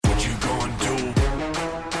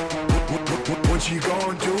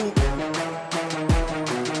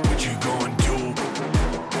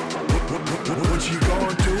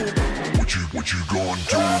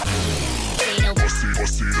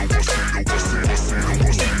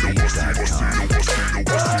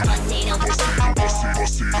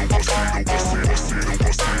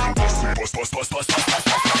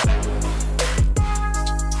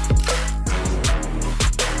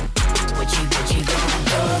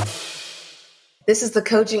This is the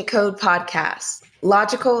Cogent Code Podcast,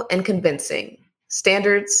 logical and convincing,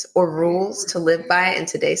 standards or rules to live by in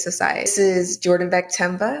today's society. This is Jordan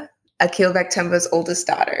Vectemba, Akil Vectemba's oldest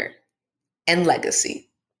daughter, and legacy.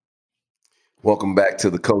 Welcome back to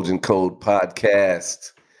the Cogent Code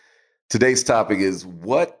Podcast. Today's topic is,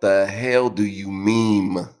 what the hell do you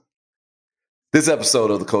meme? This episode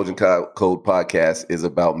of the Cogent Code Podcast is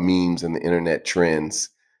about memes and the internet trends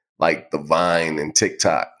like the Vine and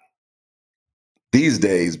TikTok. These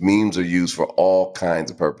days, memes are used for all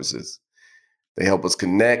kinds of purposes. They help us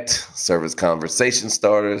connect, serve as conversation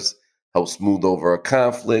starters, help smooth over a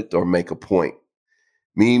conflict, or make a point.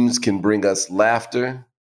 Memes can bring us laughter,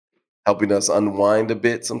 helping us unwind a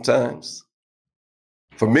bit sometimes.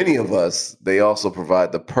 For many of us, they also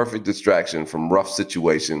provide the perfect distraction from rough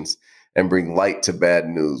situations and bring light to bad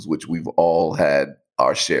news, which we've all had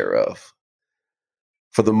our share of.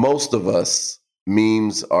 For the most of us,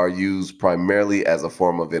 memes are used primarily as a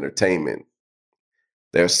form of entertainment.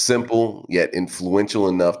 They're simple yet influential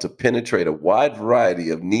enough to penetrate a wide variety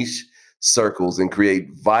of niche circles and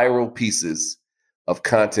create viral pieces of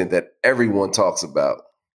content that everyone talks about.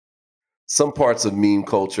 Some parts of meme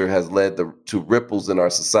culture has led to ripples in our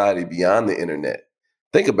society beyond the internet.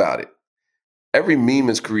 Think about it. Every meme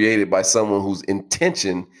is created by someone whose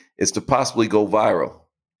intention is to possibly go viral,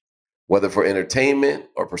 whether for entertainment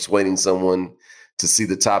or persuading someone to see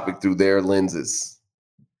the topic through their lenses.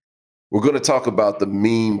 We're going to talk about the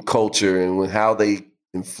meme culture and how they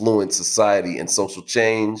influence society and social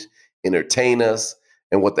change, entertain us,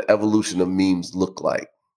 and what the evolution of memes look like.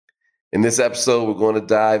 In this episode, we're going to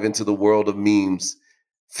dive into the world of memes,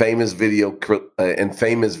 famous video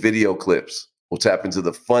clips. We'll tap into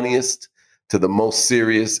the funniest to the most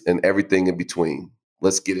serious and everything in between.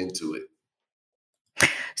 Let's get into it.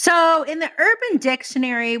 So in the Urban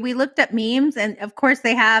Dictionary, we looked at memes, and of course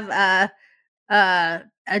they have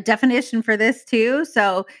a definition for this too.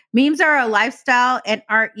 So memes are a lifestyle and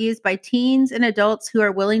art used by teens and adults who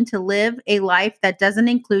are willing to live a life that doesn't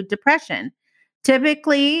include depression.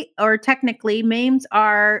 Typically, or technically, memes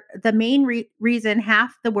are the main reason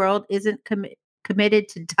half the world isn't committed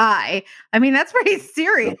to die. I mean, that's pretty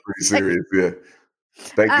serious. That's pretty serious, yeah.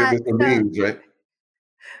 Thank goodness for memes, right?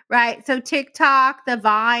 Right. So TikTok, the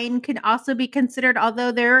Vine can also be considered,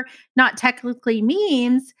 although they're not technically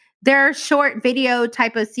memes, they're short video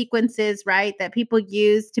type of sequences, right, that people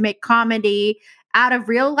use to make comedy out of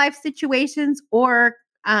real life situations or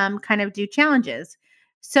kind of do challenges.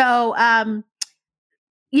 So,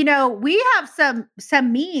 we have some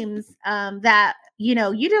memes that, you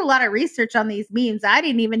did a lot of research on these memes. I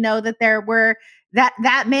didn't even know that there were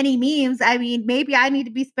that many memes. I mean, maybe I need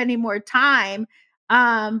to be spending more time.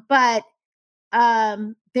 But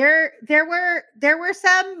there were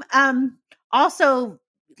some also,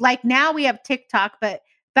 like, now we have TikTok, but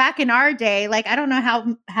back in our day, like, I don't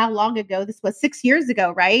know how long ago this was, 6 years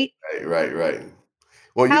ago, right? Right.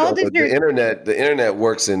 Well, the internet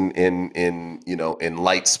works in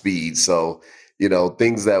light speed. So,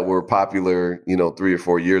 things that were popular, 3 or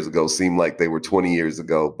 4 years ago seem like they were 20 years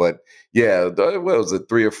ago. But yeah, what was it,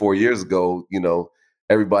 3 or 4 years ago,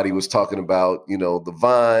 everybody was talking about, the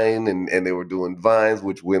Vine and they were doing Vines,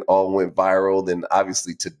 which went viral. Then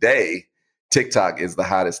obviously today, TikTok is the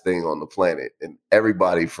hottest thing on the planet. And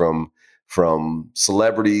everybody from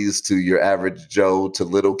celebrities to your average Joe to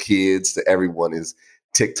little kids to everyone is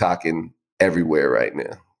TikToking everywhere right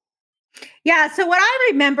now. Yeah. So what I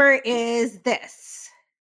remember is this.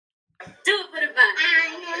 Do it for the Vine.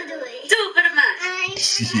 I'm gonna do it. Do it for the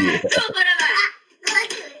Vine. Yeah. Do it for the Vine.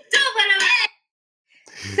 Do it for the Vine.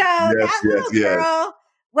 So that little girl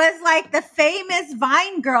was like the famous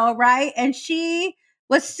Vine girl, right? And she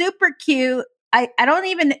was super cute. I don't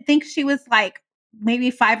even think she was like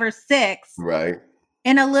maybe 5 or 6. Right.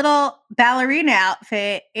 In a little ballerina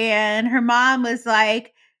outfit. And her mom was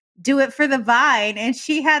like, do it for the Vine. And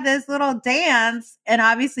she had this little dance. And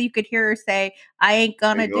obviously you could hear her say, I ain't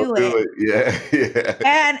gonna do it. Yeah.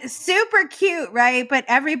 And super cute, right? But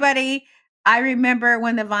everybody, I remember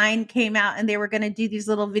when the Vine came out and they were going to do these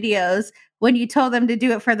little videos, when you told them to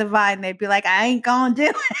do it for the Vine, they'd be like, I ain't going to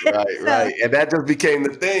do it. Right. And that just became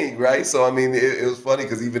the thing, right? So, I mean, it was funny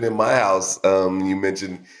because even in my house, you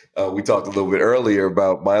mentioned, we talked a little bit earlier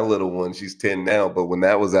about my little one. She's 10 now, but when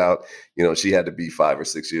that was out, she had to be 5 or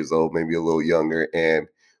 6 years old, maybe a little younger. And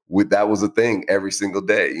that was a thing every single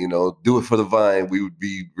day, do it for the Vine. We would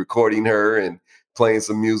be recording her and playing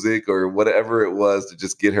some music or whatever it was to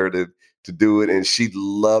just get her to do it. And she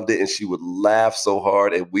loved it. And she would laugh so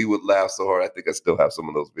hard and we would laugh so hard. I think I still have some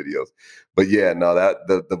of those videos. But yeah, no,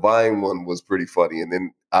 the Vine one was pretty funny. And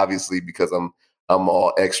then obviously because I'm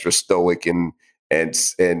all extra stoic and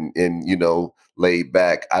and laid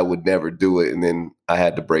back, I would never do it. And then I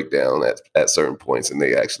had to break down at certain points, and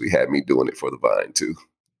they actually had me doing it for the Vine too.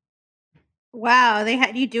 Wow, they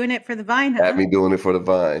had you doing it for the Vine, huh? Had me doing it for the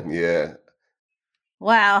Vine, yeah.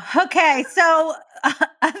 Wow. Okay. So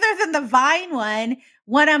other than the Vine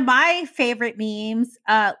one of my favorite memes,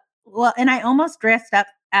 and I almost dressed up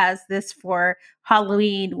as this for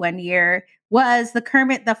Halloween one year, was the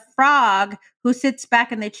Kermit the Frog who sits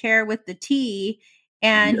back in the chair with the tea.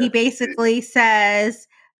 And he basically says,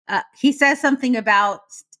 something about,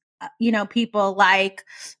 people like,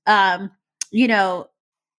 you know,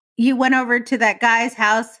 you went over to that guy's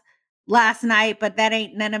house last night, but that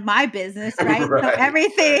ain't none of my business, right? So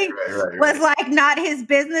everything was like not his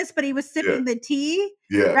business, but he was sipping the tea,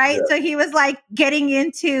 right? Yeah. So he was like getting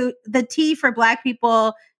into the tea for Black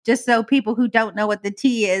people, just so people who don't know what the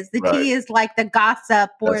tea is. The tea is like the gossip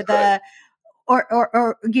or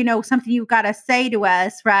or something you've got to say to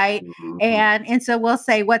us, right? Mm-hmm. And so we'll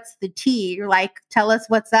say, what's the tea? You're like, tell us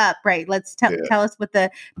what's up, right? Let's tell us what the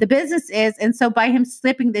business is. And so by him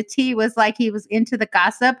slipping the tea was like he was into the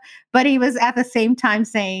gossip, but he was at the same time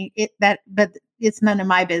saying but it's none of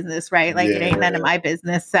my business, right? Like it ain't none of my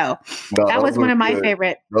business. So that was one of my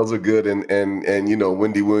favorite. Those are good. And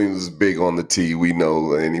Wendy Williams is big on the tea. We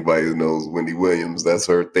know anybody who knows Wendy Williams, that's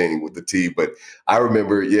her thing with the tea. But I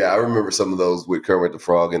remember some of those with Kermit the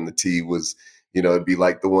Frog, and the tea was, it'd be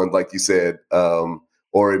like the one, like you said,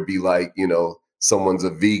 or it'd be like, someone's a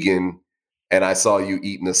vegan and I saw you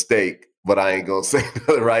eating a steak, but I ain't gonna say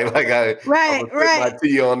nothing, right? Like I'm gonna put my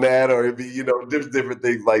tea on that, or it'd be, different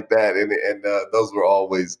things like that. And those were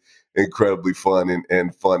always incredibly fun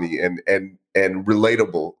and funny and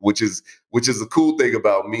relatable, which is the cool thing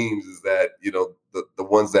about memes, is that, the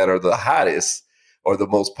ones that are the hottest or the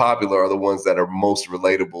most popular are the ones that are most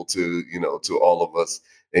relatable to, to all of us,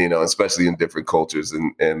 especially in different cultures.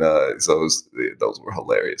 So those were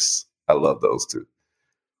hilarious. I love those too.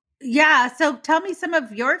 Yeah. So tell me some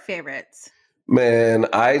of your favorites. Man,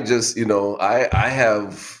 I just, I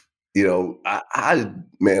have,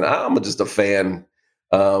 I'm just a fan.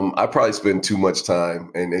 I probably spend too much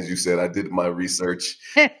time. And as you said, I did my research.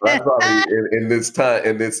 I probably in this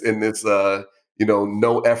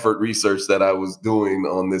no effort research that I was doing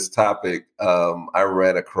on this topic, I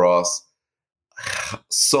ran across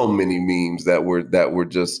so many memes that were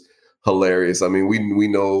just hilarious. I mean, we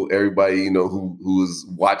know everybody, who's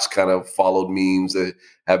watched, kind of followed memes that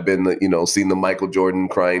have been, seen the Michael Jordan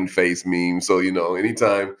crying face meme. So,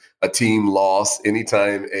 anytime a team lost,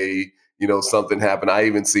 anytime something happened, I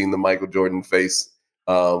even seen the Michael Jordan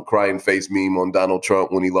crying face meme on Donald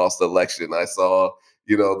Trump when he lost the election. I saw,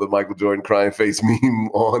 the Michael Jordan crying face meme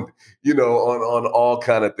on all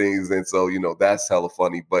kind of things. And so, that's hella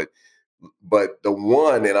funny. But the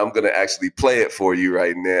one, and I'm going to actually play it for you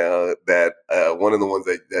right now, that one of the ones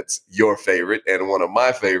that's your favorite and one of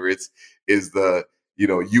my favorites is the,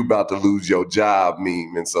 you about to lose your job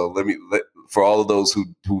meme. And so for all of those who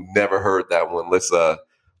never heard that one,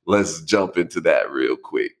 let's jump into that real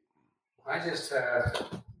quick. I just have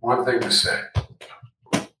one thing to say.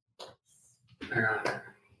 Hang on.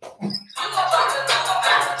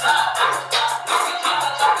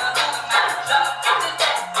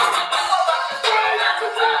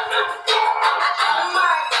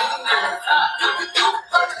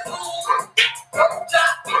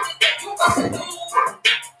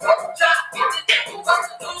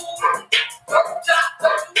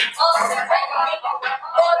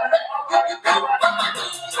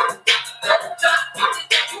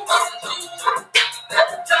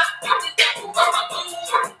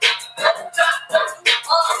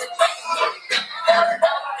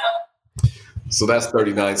 So that's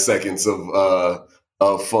 39 seconds of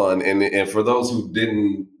fun, and for those who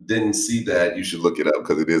didn't see that, you should look it up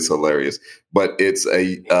because it is hilarious. But it's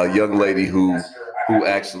a young lady who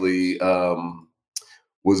actually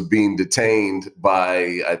was being detained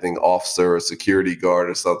by, I think, officer or security guard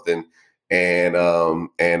or something, and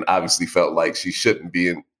obviously felt like she shouldn't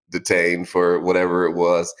be detained for whatever it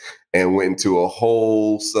was, and went into a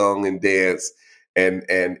whole song and dance. And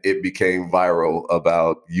it became viral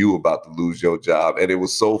about to lose your job. And it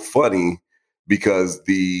was so funny because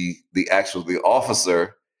the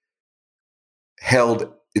officer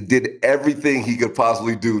did everything he could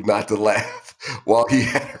possibly do not to laugh while he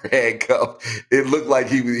had her handcuffed. It looked like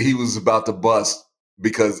he was about to bust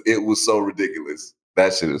because it was so ridiculous.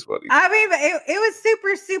 That shit is funny. I mean, it was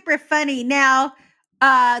super, super funny. Now,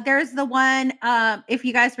 there's the one, if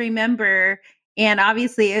you guys remember, and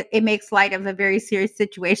obviously it makes light of a very serious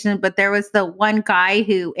situation, but there was the one guy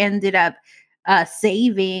who ended up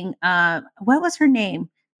saving, what was her name?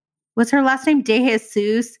 what's her last name? De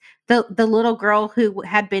Jesus, the little girl who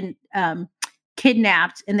had been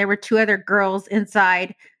kidnapped, and there were 2 other girls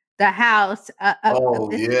inside the house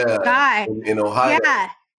of this guy. In Ohio. Yeah.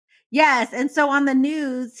 Yes. And so on the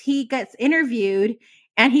news, he gets interviewed,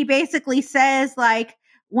 and he basically says, like,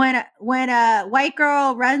 when a white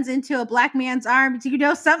girl runs into a black man's arms,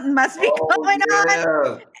 something must be going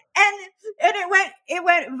on. And it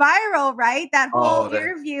went viral, right? That whole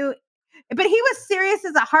interview. But he was serious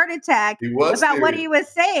as a heart attack about what he was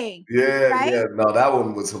saying. Yeah, right? yeah. No, that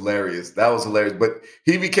one was hilarious. That was hilarious. But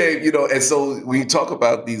he became, and so when you talk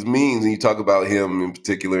about these memes, and you talk about him in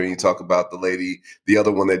particular, and you talk about the lady, the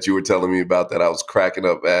other one that you were telling me about that I was cracking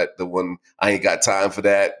up at, the one, I ain't got time for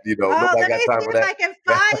that. Nobody got time for that. I can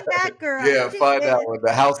find that girl. Yeah, find that one.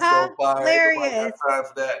 The house is on fire. Nobody got time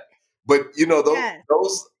for that. But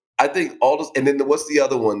those. I think all those, and then what's the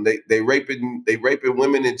other one? They raping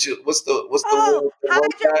women and children. What's the one?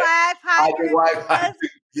 Hide your wife.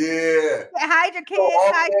 Yeah. Hide your kids.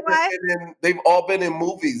 Hide your wife. They've all been in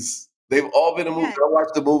movies. I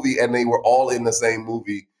watched the movie, and they were all in the same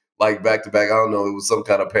movie, like back to back. I don't know. It was some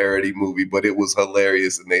kind of parody movie, but it was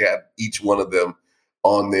hilarious, and they had each one of them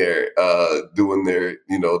on there doing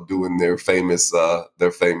their famous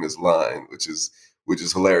line, which is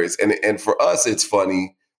hilarious. And for us, it's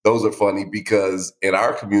funny. Those are funny because in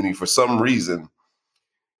our community, for some reason,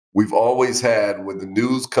 we've always had, when the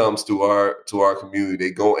news comes to our community, they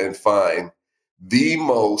go and find the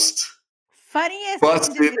most funniest,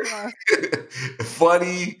 busted,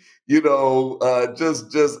 funny,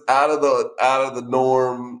 just out of the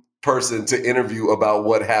norm person to interview about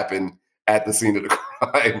what happened at the scene of the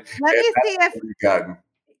crime. Let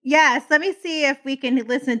me see if we can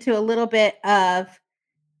listen to a little bit of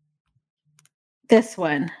this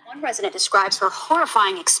one. One resident describes her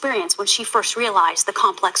horrifying experience when she first realized the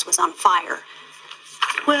complex was on fire.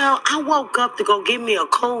 Well, I woke up to go get me a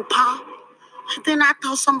cold pop, and then I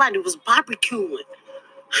thought somebody was barbecuing.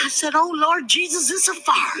 I said, "Oh, Lord Jesus, it's a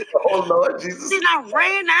fire." Oh, Lord Jesus. Then I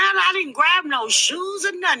ran out. I didn't grab no shoes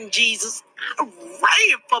or nothing, Jesus. I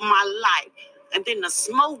ran for my life. And then the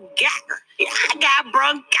smoke got her. I got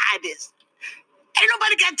bronchitis. Ain't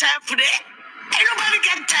nobody got time for that. Ain't nobody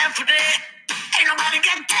got time for that. Ain't nobody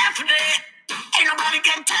got time for that. Ain't nobody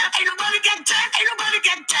got time. Ain't nobody got time. Ain't nobody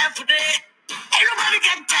got time for that. Ain't nobody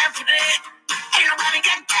got time for that. Ain't nobody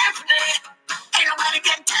got time for that. Ain't nobody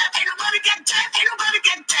got time. Ain't nobody got time. Ain't nobody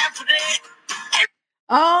got time for that.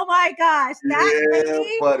 Oh my gosh, that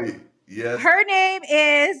lady, funny. Yes. Her name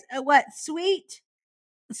is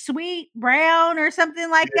Sweet Brown or something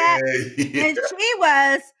like that. Yeah. And she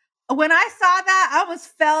was, when I saw that, I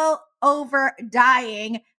almost fell over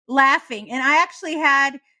dying laughing. And I actually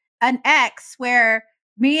had an ex where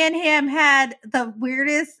me and him had the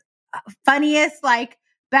weirdest, funniest, like,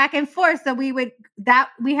 back and forth. So we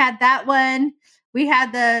had that one. We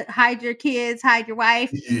had the hide your kids, hide your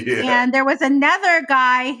wife. Yeah. And there was another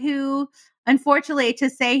guy who, unfortunately, to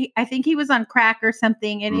say, I think he was on crack or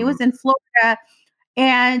something, and he was in Florida,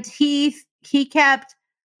 and he kept,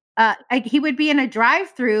 he would be in a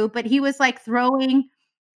drive-through, but he was like throwing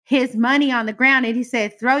his money on the ground, and he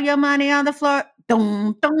said, "Throw your money on the floor."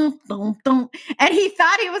 Dum, dum, dum, dum. And he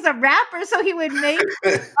thought he was a rapper, so he would make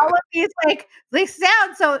all of these like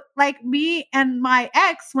sounds. So like me and my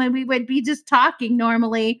ex, when we would be just talking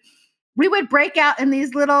normally, we would break out in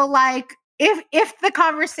these little, like, if the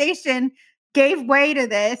conversation gave way to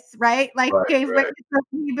this, right? Like way to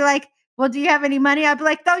something, you'd be like, "Well, do you have any money?" I'd be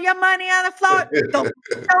like, "Throw your money on the floor." Dum,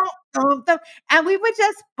 dum, dum, dum. And we would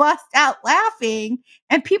just bust out laughing,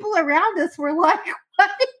 and people around us were like,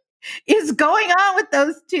 "What is going on with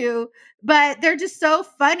those two?" But they're just so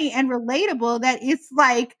funny and relatable that it's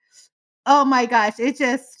like, oh my gosh, it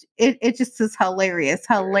just is hilarious.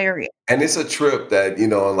 And it's a trip that,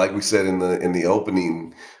 like we said in the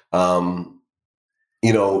opening,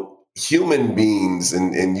 human beings,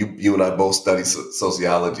 and you and I both studied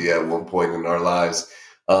sociology at one point in our lives.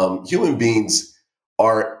 Human beings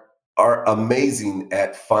are amazing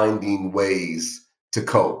at finding ways to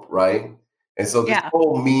cope, right? And so this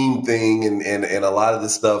whole meme thing and a lot of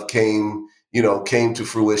this stuff came to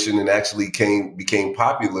fruition and actually became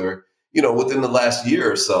popular, within the last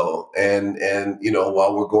year or so. And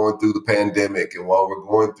while we're going through the pandemic, and while we're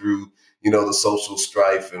going through, the social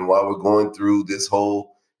strife, and while we're going through this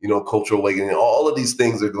whole, cultural awakening, all of these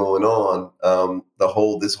things are going on.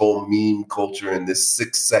 This whole meme culture and this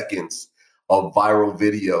 6 seconds of viral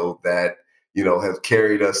video that, has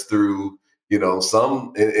carried us through, in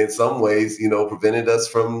some ways, prevented us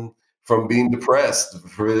from being depressed,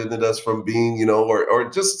 prevented us from being, or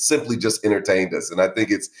just simply just entertained us. And I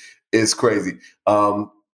think it's crazy.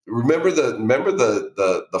 Remember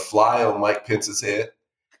the fly on Mike Pence's head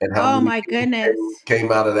and how Oh many my people goodness.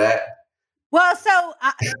 came out of that? Well, so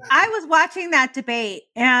I was watching that debate,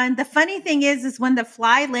 and the funny thing is when the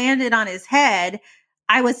fly landed on his head,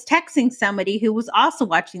 I was texting somebody who was also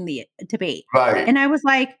watching the debate, Right. and I was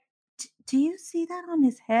like, "Do you see that on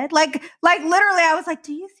his head?" Like literally, I was like,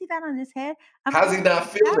 "Do you see that on his head?" How does he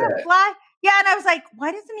not feel "Is that a that? fly?" Yeah, and I was like,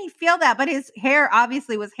 "Why doesn't he feel that?" But his hair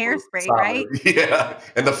obviously was hairspray, right? Yeah,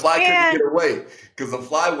 and the fly couldn't And get away because the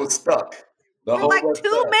fly was stuck. The for whole like rest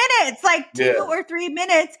 2 time. minutes, like 2 Yeah. or 3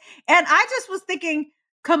 minutes. And I just was thinking,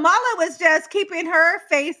 Kamala was just keeping her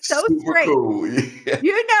face so Super straight. cool. Yeah.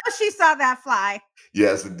 You know, she saw that fly.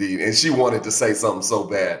 Yes, indeed. And she wanted to say something so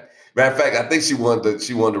bad. Matter of fact, I think she wanted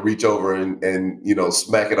to reach over and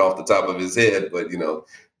smack it off the top of his head, but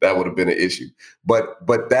that would have been an issue. But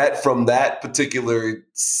that from that particular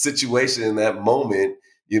situation in that moment,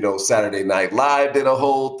 Saturday Night Live did a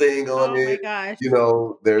whole thing on Oh it. my gosh.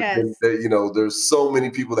 There's there's so many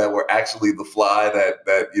people that were actually the fly that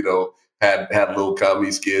had little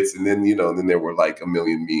comedy skits, and then there were like a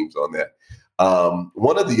million memes on that.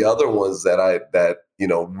 One of the other ones that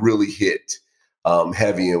really hit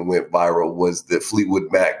heavy and went viral was the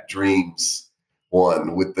Fleetwood Mac Dreams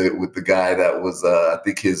one with the guy that was I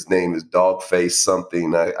think his name is Dogface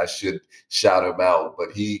something. I should shout him out,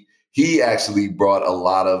 but he actually brought a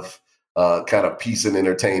lot of kind of peace and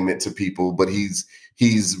entertainment to people. But he's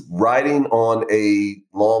riding on a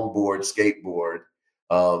longboard skateboard.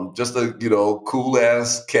 Just a cool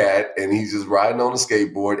ass cat, and he's just riding on a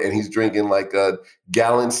skateboard, and he's drinking like a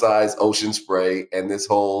gallon-sized Ocean Spray, and this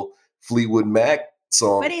whole Fleetwood Mac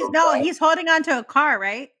song. But he's holding on to a car,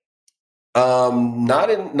 right? Not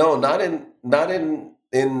in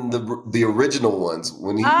the original ones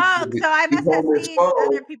when he. So I must have seen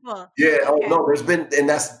other people. Yeah. Okay. Oh no, there's been, and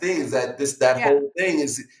that's the thing is that whole thing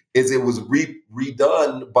is it was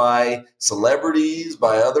redone by celebrities,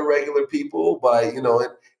 by other regular people, by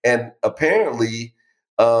and apparently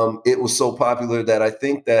it was so popular that I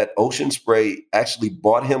think that Ocean Spray actually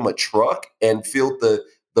bought him a truck and filled the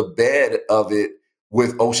bed of it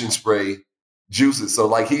with Ocean Spray juices. So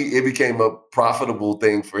like it became a profitable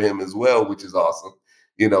thing for him as well, which is awesome,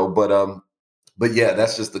 but yeah,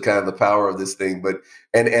 that's just the kind of the power of this thing. But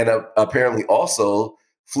and apparently also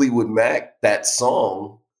Fleetwood Mac, that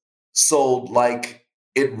song sold like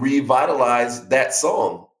it revitalized that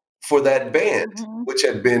song for that band, which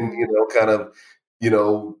had been kind of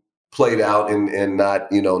played out and not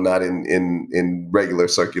not in regular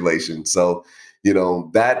circulation. So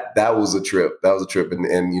that was a trip. That was a trip, and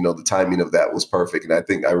the timing of that was perfect. And I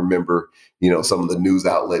think I remember some of the news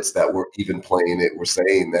outlets that were even playing it were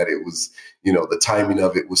saying that it was the timing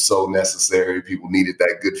of it was so necessary. People needed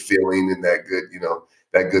that good feeling and that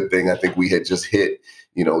good thing. I think we had just hit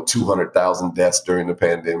 200,000 deaths during the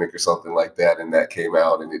pandemic or something like that, and that came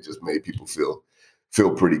out, and it just made people feel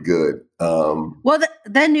pretty good. Well,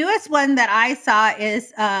 the newest one that I saw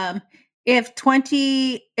is if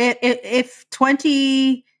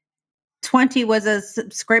 2020 was a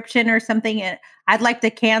subscription or something, I'd like to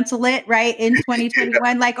cancel it right in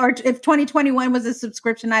 2021. Like, or if 2021 was a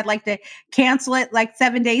subscription, I'd like to cancel it like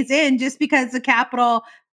 7 days in, just because the Capitol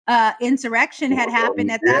insurrection had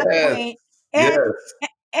happened at that point. And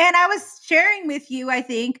I was sharing with you, I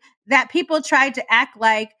think, that people tried to act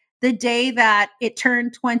like the day that it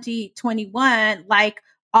turned 2021, like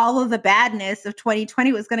all of the badness of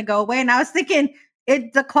 2020 was going to go away. And I was thinking,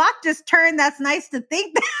 the clock just turned. That's nice to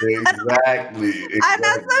think that. Exactly. I'm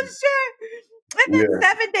not so sure. And then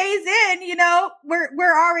 7 days in,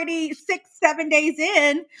 we're already 6-7 days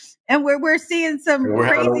in, and we're seeing some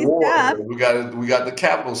crazy stuff. We got the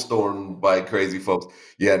Capitol stormed by crazy folks.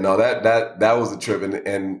 Yeah, no, that was a trip,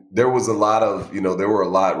 and there was a lot of there were a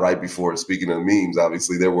lot right before. Speaking of memes,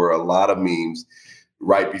 obviously there were a lot of memes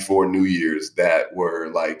right before New Year's that were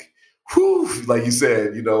like, whew, like you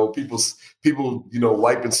said, people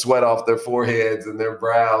wiping sweat off their foreheads and their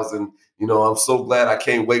brows, and I'm so glad I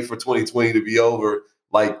can't wait for 2020 to be over.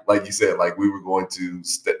 Like you said, like we were going to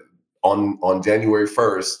on January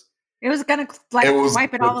 1st. It was gonna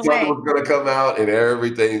wipe it all away. The sun was gonna come out and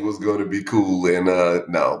everything was gonna be cool. And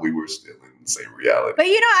no, we were still in the same reality. But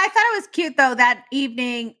I thought it was cute though that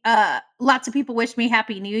evening. Lots of people wished me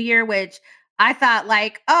Happy New Year, which I thought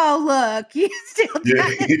like, oh look, you still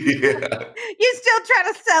trying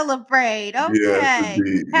to celebrate. Okay.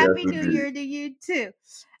 Yes, Happy New Year to you too.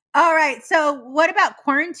 All right. So what about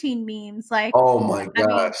quarantine memes? Like, oh my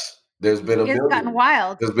gosh. There's been a million. It's gotten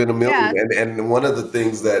wild. There's been a million. Yeah. And one of the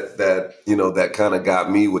things that kind of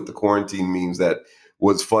got me with the quarantine memes that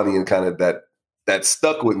was funny and kind of that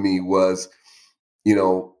stuck with me was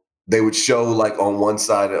they would show like on one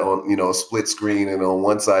side on, a split screen, and on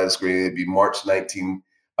one side of the screen, it'd be March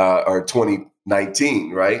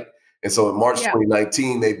 2019, right? And so in March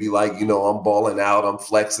 2019, they'd be like, I'm balling out, I'm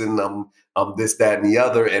flexing, I'm this, that, and the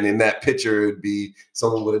other. And in that picture, it'd be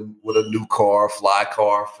someone with a new car, fly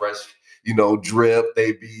car, fresh, drip.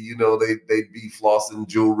 They'd be, they'd be flossing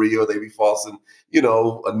jewelry, or they'd be flossing,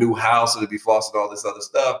 a new house, or they'd be flossing all this other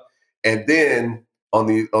stuff. And then on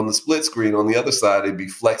the split screen on the other side, they'd be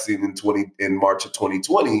flexing in March of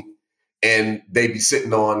 2020, and they'd be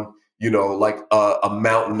sitting on, like a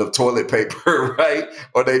mountain of toilet paper, right?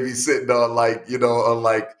 Or they'd be sitting on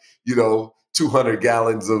 200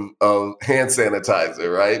 gallons of hand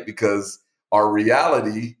sanitizer, right? Because our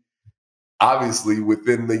reality, obviously,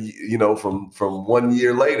 within from 1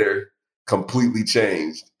 year later, completely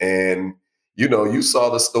changed. And you saw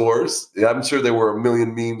the stores. I'm sure there were a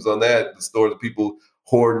million memes on that. The stores, people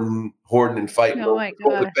hoarding and fighting over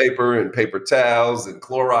toilet paper and paper towels and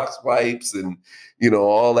Clorox wipes and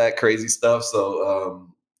all that crazy stuff. So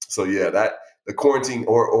that the quarantine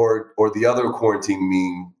or the other quarantine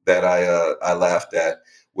meme that I laughed at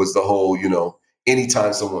was the whole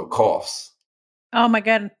anytime someone coughs. Oh my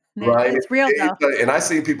God. Right. It's real though. And I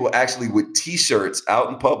see people actually with T-shirts out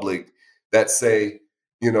in public that say,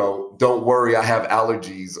 don't worry, I have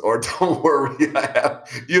allergies, or don't worry, I have,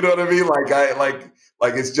 you know what I mean? Like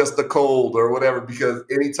it's just a cold or whatever, because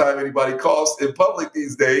anytime anybody coughs in public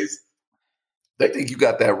these days, they think you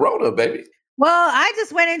got that Rona, baby. Well, I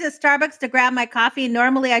just went into Starbucks to grab my coffee.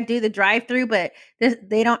 Normally I do the drive-through, but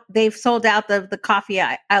they've sold out the coffee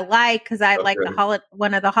I like, because I like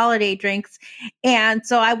one of the holiday drinks. And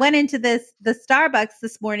so I went into the Starbucks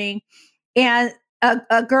this morning, and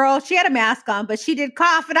a girl, she had a mask on, but she did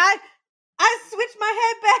cough, and I switched my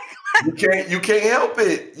head back. You can't help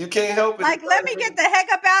it. You can't help it. Like, let me get the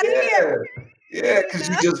heck up out of here. Yeah,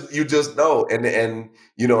 because you just know, and then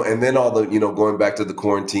all the going back to the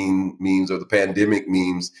quarantine memes or the pandemic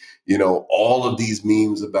memes, all of these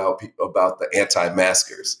memes about the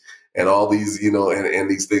anti-maskers and all these and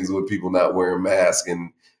these things with people not wearing masks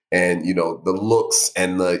and the looks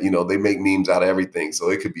and the they make memes out of everything. So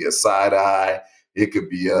it could be a side eye, it could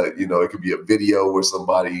be a video where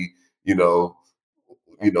somebody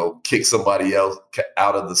kick somebody else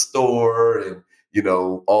out of the store, and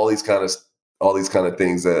all these kind of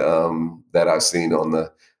things that I've seen on the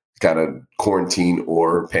kind of quarantine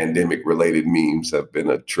or pandemic related memes have been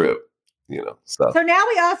a trip, stuff. So now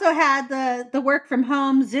we also had the work from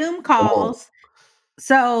home Zoom calls.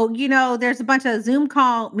 So, there's a bunch of Zoom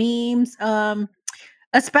call memes,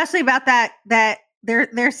 especially about that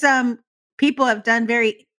there's some people have done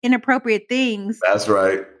very inappropriate things. That's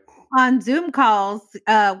right. On Zoom calls,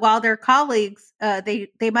 while their colleagues,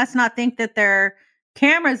 they must not think that their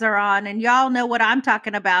cameras are on, and y'all know what I'm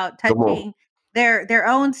talking about, touching their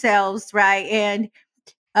own selves, right? And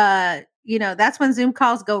that's when Zoom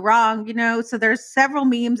calls go wrong. So there's several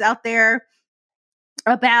memes out there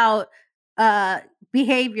about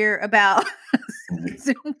behavior about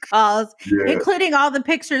Zoom calls, including all the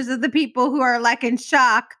pictures of the people who are like in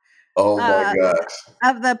shock. Oh my gosh!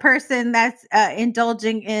 Of the person that's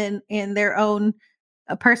indulging in their own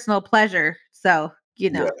personal pleasure. So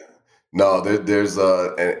Yeah. No, there's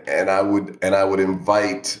and I would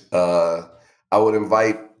invite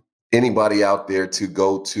anybody out there to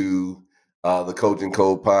go to the Cogent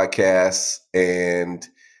Code Podcast and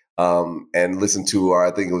listen to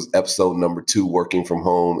I think it was episode number 2, Working from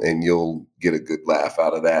Home, and you'll get a good laugh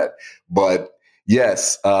out of that. But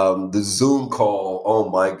yes, the Zoom call, oh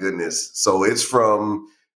my goodness. So it's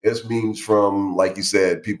memes from, like you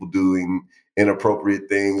said, people doing inappropriate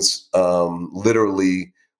things,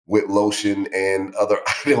 literally with lotion and other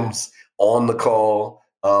items on the call.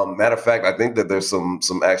 Matter of fact, I think that there's some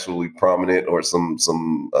actually prominent or some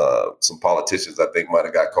politicians I think might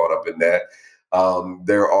have got caught up in that.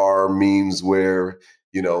 There are memes where,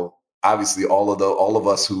 obviously all of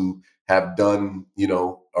us who have done,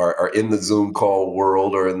 are in the Zoom call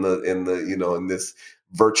world or in this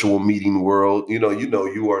virtual meeting world,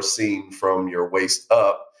 you are seen from your waist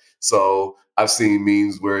up. So I've seen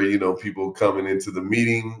memes where, people coming into the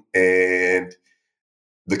meeting and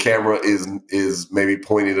the camera is maybe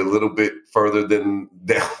pointed a little bit further than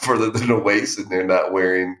the waist, and they're not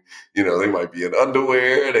wearing, they might be in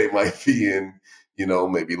underwear, they might be in,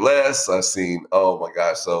 maybe less. I've seen, oh my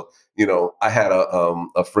gosh. So, I had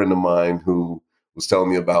a friend of mine who was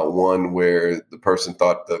telling me about one where the person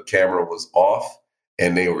thought the camera was off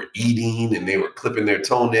and they were eating and they were clipping their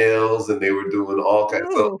toenails and they were doing all kinds.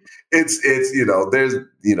 So it's, there's,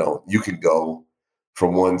 you can go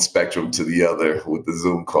from one spectrum to the other with the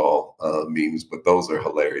Zoom call memes, but those are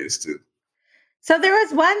hilarious too. So there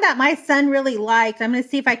was one that my son really liked. I'm going to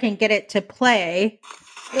see if I can get it to play.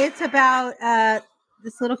 It's about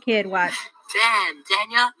this little kid. Watch. Damn,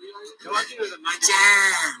 Daniel.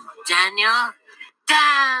 Damn, Daniel.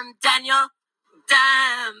 Damn, Daniel.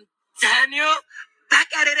 Damn, Daniel. Back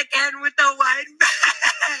at it again with the white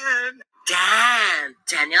man. Damn,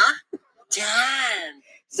 Daniel. Damn.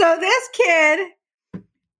 So this kid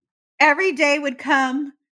every day would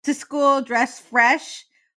come to school dressed fresh,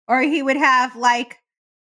 or he would have like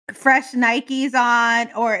fresh Nikes on,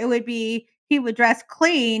 or it would be he would dress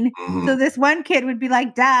clean. Mhm. So this one kid would be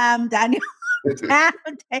like, damn, Daniel. Damn.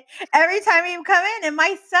 Every time he would come in, and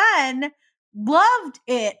my son loved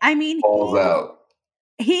it. I mean, Falls out.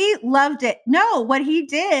 he loved it. No, what he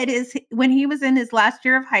did is when he was in his last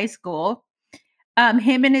year of high school,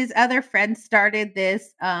 him and his other friends started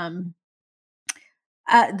this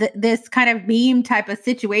this kind of meme type of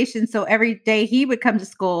situation. So every day he would come to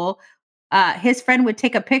school, his friend would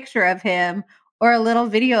take a picture of him or a little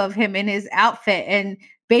video of him in his outfit and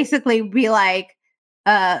basically be like,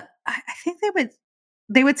 I think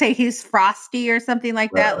they would say he's frosty or something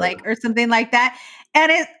like that, or something like that.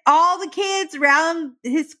 And all the kids around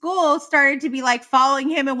his school started to be like following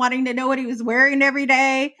him and wanting to know what he was wearing every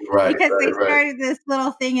day, because they started this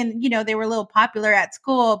little thing, and they were a little popular at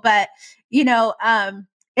school. But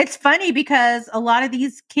it's funny because a lot of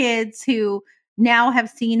these kids who now have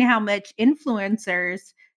seen how much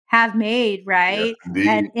influencers have made, right?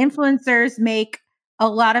 Yeah, and influencers make a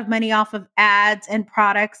lot of money off of ads and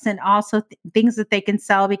products, and also things that they can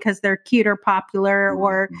sell because they're cute or popular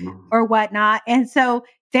or whatnot. And so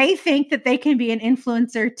they think that they can be an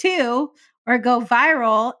influencer too, or go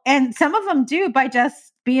viral. And some of them do by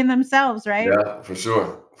just being themselves, right? Yeah, for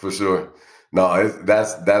sure. No,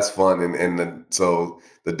 that's fun, and so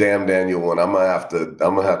the damn Daniel one, I'm gonna have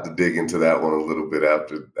to dig into that one a little bit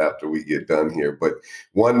after we get done here. But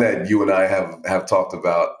one that you and I have talked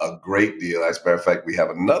about a great deal. As a matter of fact, we have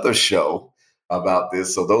another show about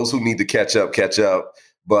this. So those who need to catch up.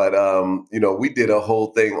 But we did a whole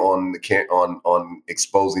thing on on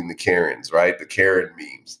exposing the Karens, right? The Karen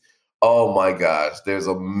memes. Oh my gosh, there's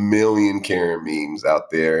a million Karen memes out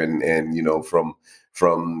there, and from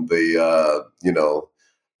the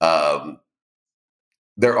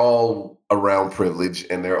they're all around privilege,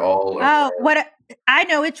 and they're all I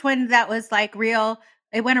know which one that was like real.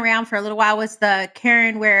 It went around for a little while. Was the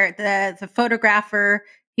Karen where the photographer,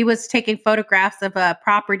 he was taking photographs of a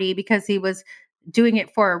property because he was doing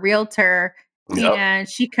it for a realtor. Yep. And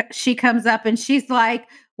she comes up and she's like,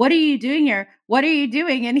 "What are you doing here? What are you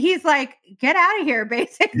doing?" And he's like, "Get out of here!"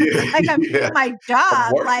 Basically, like, I'm doing my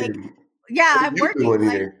job. Like, yeah, I'm working.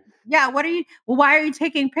 Like, here? yeah, what are you? Well, why are you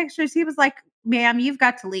taking pictures? He was like, "Ma'am, you've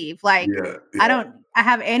got to leave. Like, I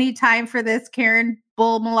have any time for this Karen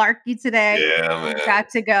bull malarkey today. Yeah, man. You've got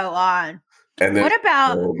to go on." And then what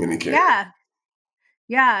about so many Karens.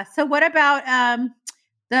 Yeah. So what about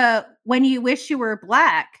the when you wish you were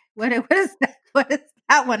black? What is that? What is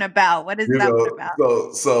that one about? What is that one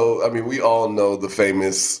about? So I mean, we all know the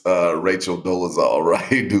famous Rachel Dolezal,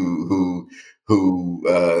 right? Who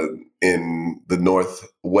in the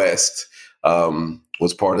Northwest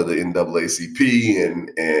was part of the NAACP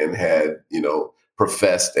and had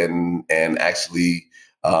professed and actually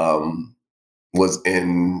was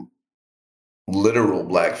in literal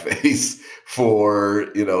blackface for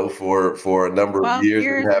a number of years,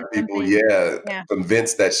 and have people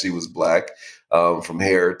convinced that she was black from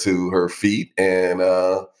hair to her feet, and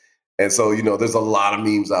so there's a lot of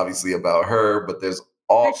memes obviously about her, but there's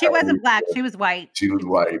all. But she wasn't black; she was white. She was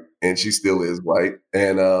white, and she still is white,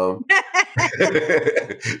 and that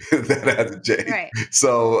has a J. Right.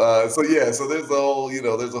 So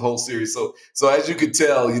there's a whole series. So as you could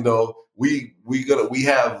tell, we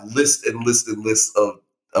have lists and lists and lists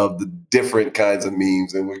of the different kinds of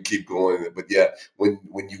memes, and we keep going. But yeah, when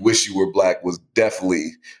you wish you were black was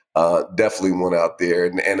definitely one out there,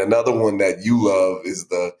 and another one that you love is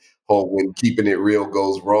the whole when keeping it real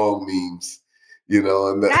goes wrong memes.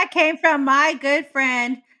 And that came from my good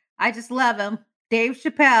friend. I just love him, Dave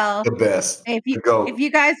Chappelle. The best. If you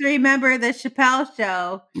guys remember the Chappelle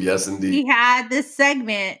show, yes, indeed, he had this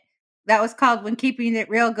segment that was called "When Keeping It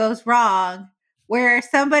Real Goes Wrong," where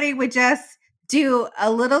somebody would just do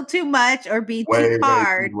a little too much or be too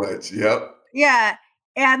hard. Way too much. Yep. Yeah,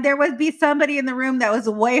 and there would be somebody in the room that was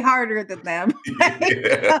way harder than them.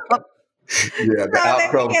 Yeah. Yeah,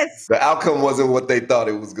 the outcome wasn't what they thought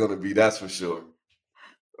it was going to be. That's for sure.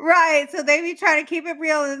 Right. So they be trying to keep it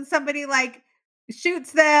real, and somebody like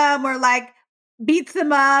shoots them or like beats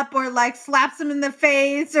them up or like slaps them in the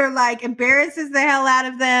face or like embarrasses the hell out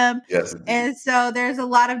of them. Yes, indeed. And so there's a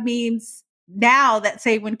lot of memes now that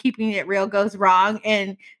say when keeping it real goes wrong.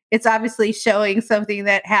 And it's obviously showing something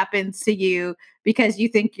that happens to you because you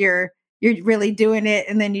think you're really doing it.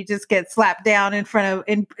 And then you just get slapped down in front of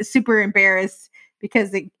and super embarrassed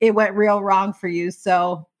because it went real wrong for you.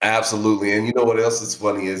 So absolutely. And you know what else is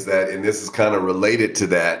funny is that, and this is kind of related to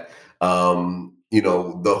that,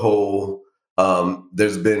 the whole,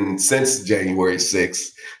 there's been since January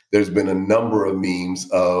 6th, there's been a number of memes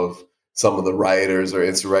of some of the rioters or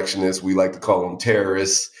insurrectionists, we like to call them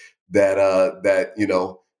terrorists, that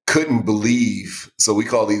couldn't believe. So we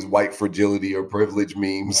call these white fragility or privilege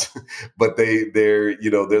memes, but they're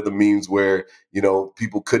the memes where,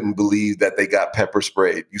 people couldn't believe that they got pepper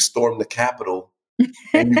sprayed. You stormed the Capitol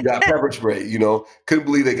and you got pepper sprayed, couldn't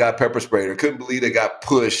believe they got pepper sprayed or couldn't believe they got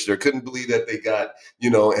pushed or couldn't believe that they got,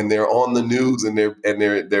 and they're on the news and they're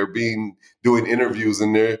doing interviews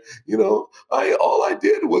and they're, all I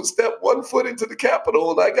did was step 1 foot into the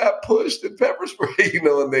Capitol and I got pushed and pepper sprayed,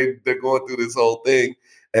 and they're going through this whole thing.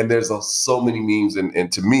 And there's so many memes, and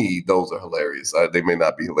to me, those are hilarious. They may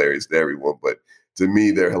not be hilarious to everyone, but to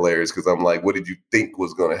me, they're hilarious because I'm like, what did you think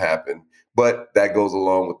was going to happen? But that goes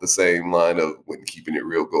along with the same line of when keeping it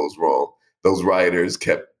real goes wrong. Those rioters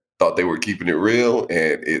thought they were keeping it real,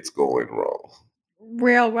 and it's going wrong.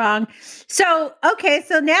 Real wrong. So, okay.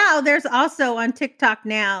 So now there's also on TikTok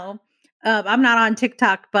now. I'm not on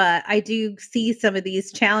TikTok, but I do see some of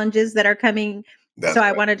these challenges that are coming. That's so right.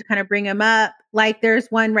 I wanted to kind of bring them up. Like there's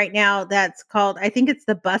one right now that's called, I think it's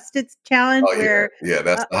the Busted Challenge. Oh, where yeah,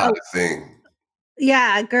 that's the hottest thing.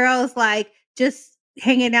 Yeah, a girl's like just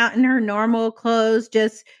hanging out in her normal clothes,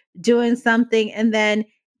 just doing something. And then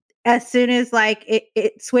as soon as like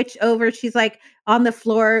it switched over, she's like on the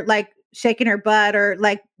floor, like shaking her butt or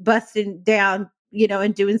like busting down,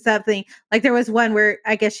 and doing something. Like there was one where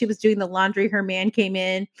I guess she was doing the laundry. Her man came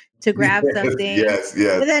in to grab something. Yes.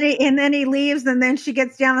 And then he leaves and then she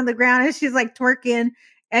gets down on the ground and she's like twerking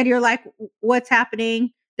and you're like, what's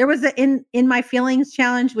happening? There was a in My Feelings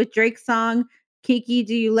challenge with Drake's song, Kiki,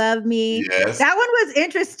 Do You Love Me? Yes. That one was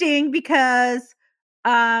interesting because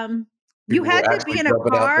you had to be in a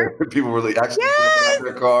car. People were actually jumping out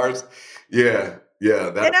their cars. Yeah.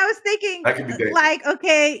 And I was thinking, like,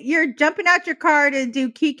 okay, you're jumping out your car to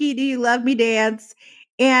do Kiki, Do You Love Me dance,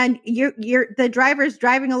 and the driver's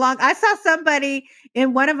driving along. I saw somebody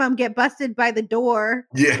in one of them get busted by the door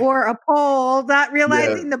or a pole, not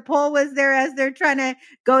realizing the pole was there as they're trying to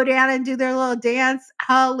go down and do their little dance.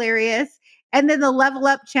 Hilarious. And then the Level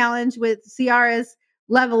Up challenge with Ciara's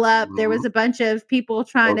Level Up. There was a bunch of people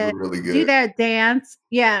trying to do that dance.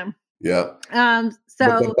 Yeah. Yeah. So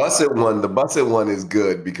but the busset one is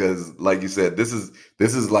good because, like you said, this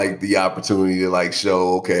is like the opportunity to like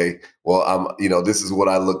show, okay, well, I'm, this is what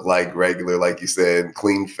I look like regular, like you said,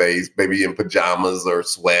 clean face, maybe in pajamas or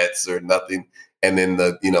sweats or nothing. And then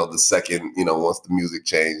the second, once the music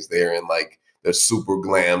changed, they're super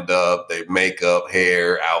glammed up, their makeup,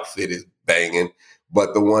 hair, outfit is banging.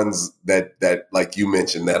 But the ones that like you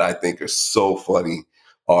mentioned that I think are so funny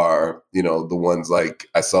are, the ones like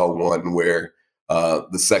I saw one where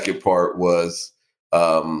the second part was,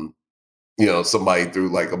 somebody threw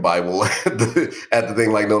like a Bible at the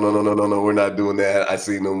thing, like, no, we're not doing that. I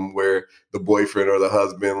seen them where the boyfriend or the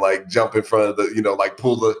husband like jump in front of the, like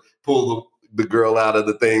pull the girl out of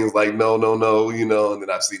the things, like, no, and then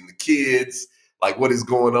I've seen the kids, like, what is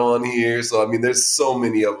going on here? So, I mean, there's so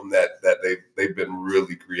many of them that they've been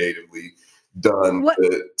really creatively done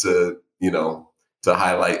to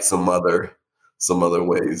highlight some other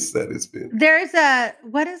ways that it's been.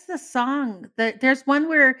 What is the song? There's one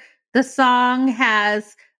where the song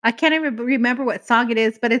has, I can't even remember what song it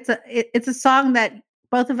is, but it's a song that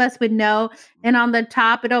both of us would know. And on the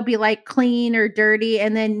top, it'll be like clean or dirty.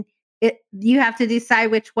 And then you have to decide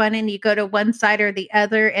which one, and you go to one side or the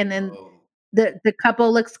other. And then the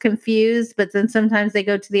couple looks confused, but then sometimes they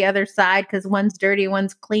go to the other side because one's dirty,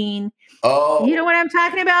 one's clean. Oh, you know what I'm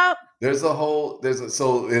talking about? So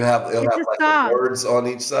it'll have like the words on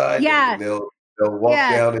each side. Yeah. And they'll walk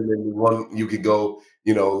down, and then one you could go,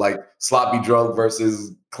 like sloppy drunk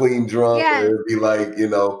versus clean drunk, or it'd be like,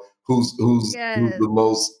 who's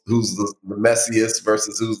the messiest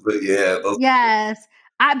versus who's the Yes.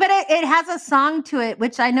 But it has a song to it,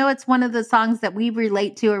 which I know it's one of the songs that we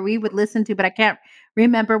relate to or we would listen to, but I can't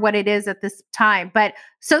remember what it is at this time. But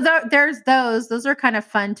so there's those are kind of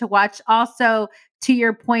fun to watch. Also, to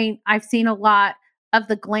your point, I've seen a lot of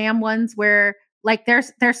the glam ones where like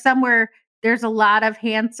there's somewhere there's a lot of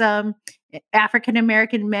handsome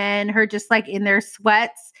African-American men who are just like in their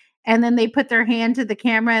sweats and then they put their hand to the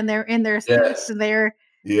camera and they're in their suits Yes. and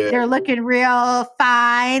Yeah. they're looking real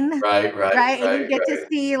fine. Right. And you get to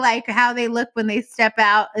see like how they look when they step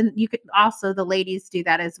out. And you could also, the ladies do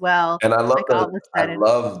that as well. And I love like all of a sudden.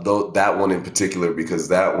 that one in particular because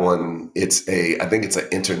that one, I think it's an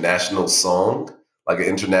international song, like an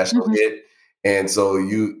international hit. And so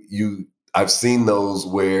I've seen those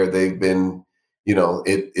where they've been,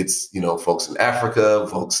 it's folks in Africa,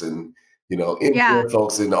 folks in, India,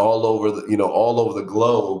 folks in all over the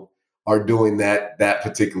globe are doing that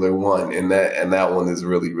particular one. And that one is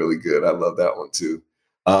really, really good. I love that one too.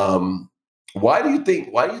 Why do you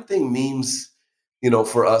think memes,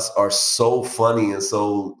 for us are so funny and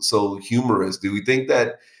so humorous? Do we think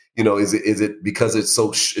that, is it because it's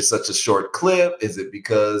such a short clip? Is it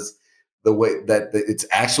because the way that it's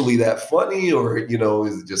actually that funny, or,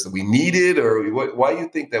 is it just that we need it, or why do you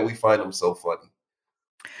think that we find them so funny?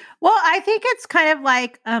 Well, I think it's kind of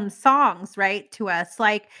like songs, right? To us,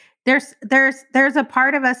 like there's a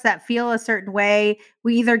part of us that feel a certain way.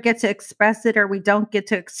 We either get to express it or we don't get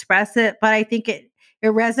to express it. But I think it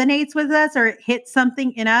resonates with us or it hits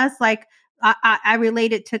something in us. Like I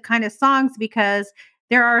relate it to kind of songs because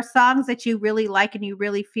there are songs that you really like and you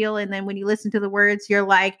really feel. And then when you listen to the words, you're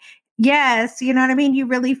like, yes, you know what I mean? You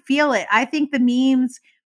really feel it. I think the memes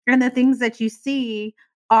and the things that you see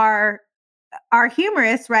are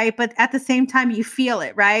humorous, right? But at the same time, you feel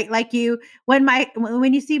it, right? Like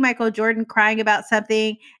when you see Michael Jordan crying about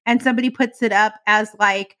something and somebody puts it up as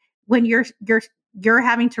like when you're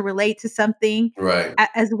having to relate to something right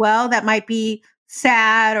as well, that might be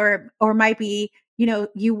sad or might be,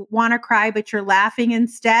 you want to cry, but you're laughing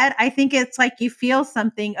instead. I think it's like you feel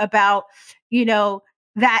something about,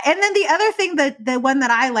 that. And then the other thing, the one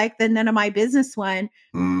that I like, the none of my business one,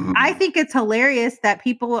 I think it's hilarious that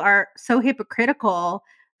people are so hypocritical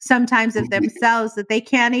sometimes of themselves that they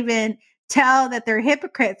can't even tell that they're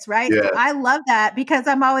hypocrites, right? Yeah. So I love that because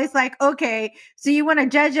I'm always like, okay, so you want to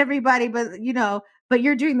judge everybody, but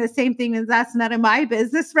you're doing the same thing and that's none of my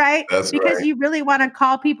business, right? That's because right. you really want to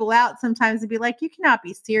call people out sometimes and be like, you cannot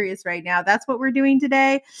be serious right now. That's what we're doing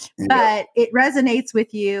today. Yeah. But it resonates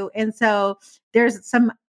with you. And so there's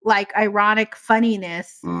some like ironic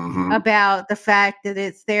funniness about the fact that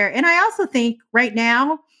it's there. And I also think right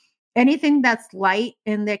now, anything that's light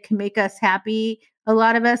and that can make us happy, a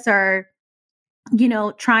lot of us are,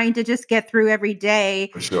 trying to just get through every day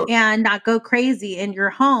For sure. and not go crazy in your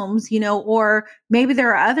homes, or maybe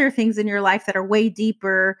there are other things in your life that are way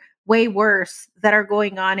deeper, way worse that are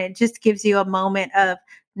going on. It just gives you a moment of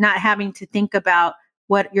not having to think about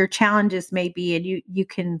what your challenges may be. And you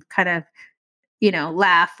can kind of,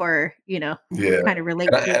 laugh or, kind of relate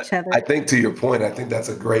to each other. I think to your point, I think that's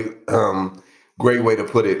a great way to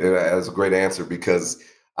put it as a great answer, because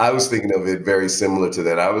I was thinking of it very similar to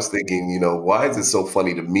that. I was thinking, why is it so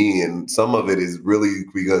funny to me? And some of it is really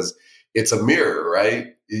because it's a mirror,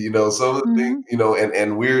 right? Some of the things,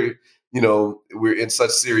 and we're in such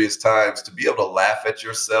serious times to be able to laugh at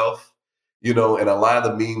yourself, and a lot of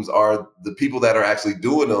the memes are the people that are actually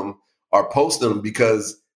doing them are posting them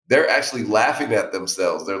because they're actually laughing at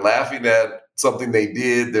themselves. They're laughing at something they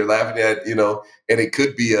did. They're laughing at, and it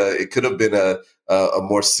could have been a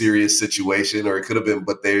more serious situation, or it could have been,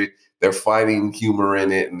 but they're finding humor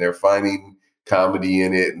in it and they're finding comedy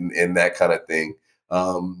in it and that kind of thing.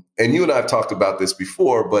 And you and I have talked about this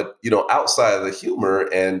before, but, outside of the humor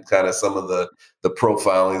and kind of some of the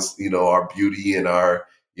profilings, our beauty and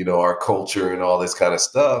our culture and all this kind of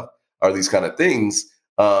stuff are these kind of things.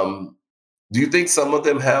 Do you think some of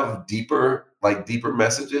them have deeper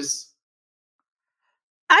messages?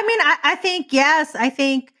 I mean, I think, yes, I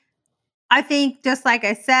think just like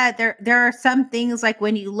I said, there are some things like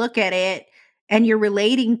when you look at it and you're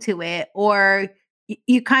relating to it, or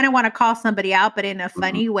you kind of want to call somebody out, but in a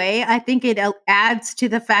funny way. I think it adds to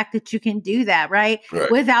the fact that you can do that, right?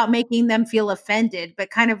 Without making them feel offended, but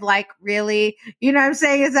kind of like, really, you know what I'm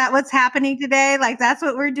saying? Is that what's happening today? Like, that's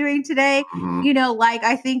what we're doing today. Like,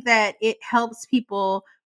 I think that it helps people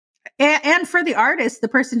and for the artist, the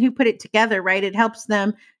person who put it together, right? It helps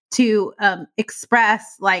them to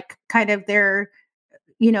express like kind of their,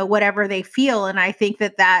 whatever they feel. And I think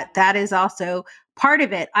that is also part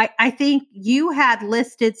of it. I think you had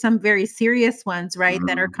listed some very serious ones, right?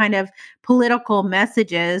 That are kind of political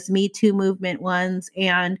messages, Me Too movement ones,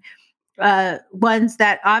 and ones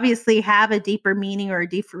that obviously have a deeper meaning or a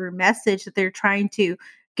deeper message that they're trying to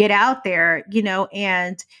get out there,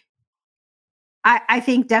 and I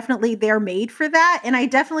think definitely they're made for that. And I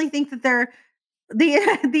definitely think that they're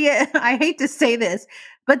I hate to say this,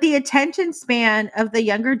 but the attention span of the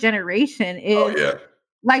younger generation is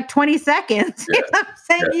like 20 seconds. Yeah. You know what I'm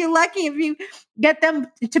saying? Yeah. You're lucky if you get them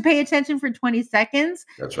to pay attention for 20 seconds.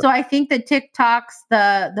 That's right. So I think the TikToks,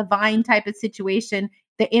 the Vine type of situation,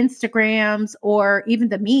 the Instagrams, or even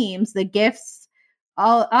the memes, the GIFs,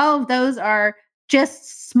 all of those are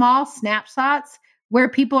just small snapshots where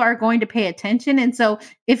people are going to pay attention. And so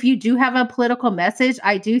if you do have a political message,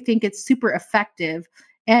 I do think it's super effective.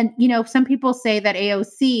 And, you know, some people say that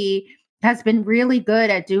AOC has been really good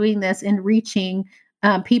at doing this and reaching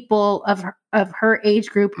people of her age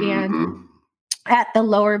group and Mhm. at the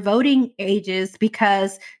lower voting ages,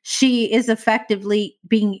 because she is effectively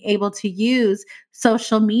being able to use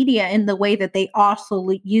social media in the way that they also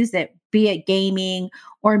use it, be it gaming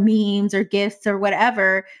or memes or gifts or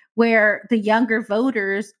whatever, where the younger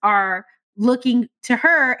voters are looking to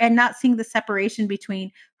her and not seeing the separation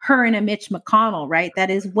between her and a Mitch McConnell, right? That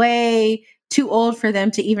is way too old for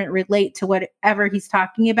them to even relate to whatever he's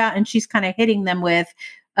talking about. And she's kind of hitting them with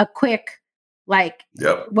a quick, like,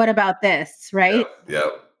 Yep. what about this, right?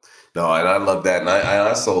 Yep. No, and I love that. And I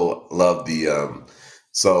also love the,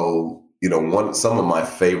 so, you know, some of my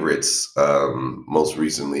favorites most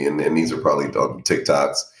recently, and these are probably on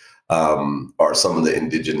TikToks, are some of the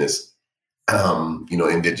indigenous,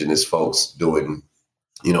 indigenous folks doing,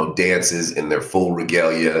 you know, dances in their full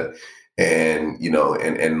regalia and, you know,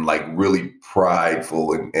 and like really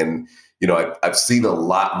prideful. And you know, I've seen a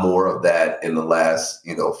lot more of that in the last,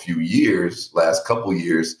 you know, last couple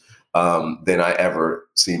years than I ever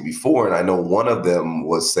seen before. And I know one of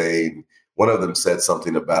them said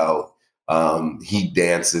something about he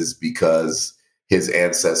dances because his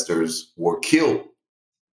ancestors were killed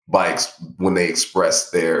when they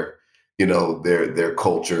expressed their, you know, their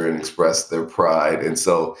culture and express their pride. And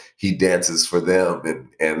so he dances for them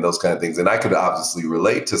and those kind of things. And I could obviously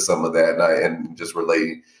relate to some of that and just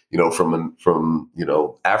relate, you know, from, you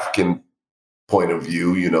know, African point of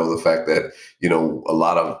view, you know, the fact that, you know, a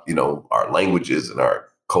lot of, you know, our languages and our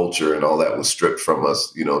culture and all that was stripped from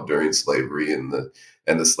us, you know, during slavery and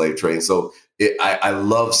the slave trade. So I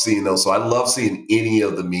love seeing those. So I love seeing any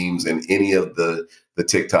of the memes and any of the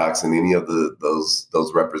TikToks and any of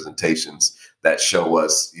those representations that show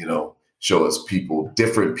us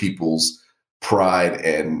different people's pride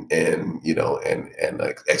and you know and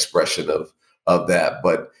expression of that.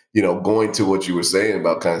 But you know, going to what you were saying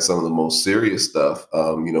about kind of some of the most serious stuff,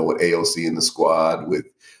 you know, with AOC and the squad, with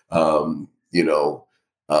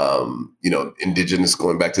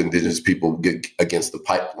going back to indigenous people get against the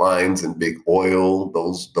pipelines and big oil,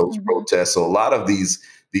 those protests. So a lot of these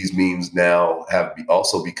memes now have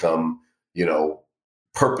also become, you know,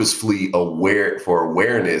 purposefully for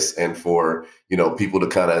awareness and for, you know, people to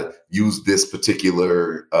kind of use this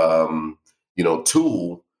particular, you know,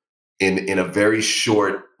 tool in a very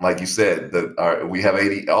short, like you said, we have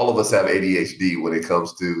all of us have ADHD when it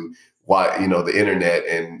comes to the internet,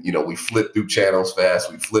 and, you know, we flip through channels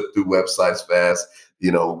fast, we flip through websites fast,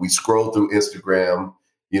 you know, we scroll through Instagram,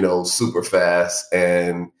 you know, super fast.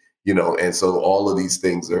 And, you know, and so all of these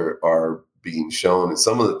things are being shown. And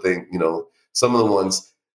some of the things, you know, some of the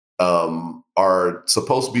ones are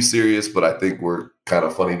supposed to be serious, but I think were kind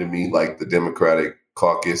of funny to me, like the Democratic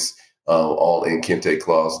caucus, all in kente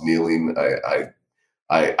cloths kneeling.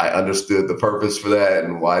 I understood the purpose for that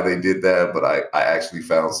and why they did that, but I actually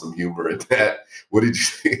found some humor in that. What did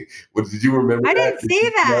you remember? I that? didn't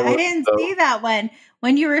see that. I didn't No. see that one.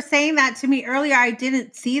 When you were saying that to me earlier, I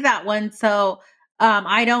didn't see that one. So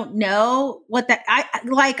I don't know what that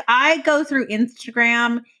I go through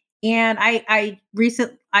Instagram, and I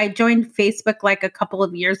joined Facebook like a couple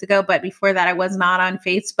of years ago, but before that I was not on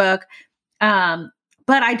Facebook.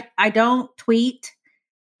 But I don't tweet.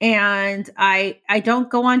 And I don't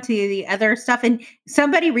go on to the other stuff. And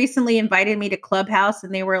somebody recently invited me to Clubhouse,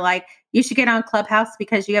 and they were like, you should get on Clubhouse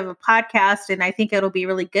because you have a podcast and I think it'll be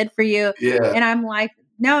really good for you. Yeah. And I'm like,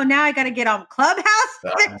 no, now I got to get on Clubhouse.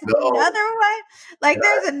 There's another one. Like,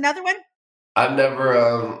 there's another one. I've never,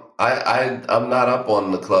 I'm not up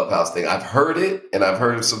on the Clubhouse thing. I've heard it and I've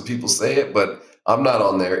heard some people say it, but I'm not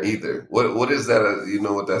on there either. What is that? You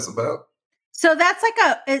know what that's about? So that's like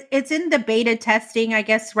it's in the beta testing, I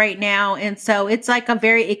guess, right now. And so it's like a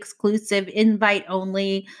very exclusive invite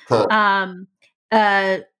only. Huh.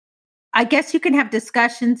 I guess you can have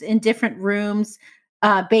discussions in different rooms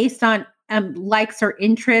based on likes or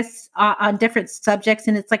interests on different subjects.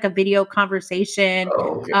 And it's like a video conversation.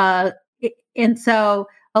 Oh, okay. And so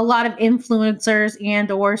a lot of influencers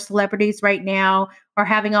and or celebrities right now are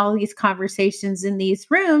having all these conversations in these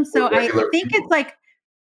rooms. So I think it's like,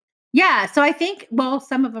 Yeah, so I think, well,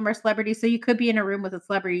 some of them are celebrities, so you could be in a room with a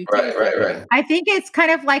celebrity too. Right, So right, right. I think it's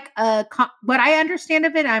kind of like what I understand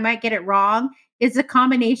of it, I might get it wrong, is a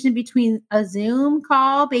combination between a Zoom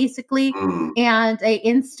call, basically, Mm, and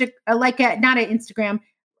not an Instagram,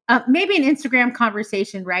 maybe an Instagram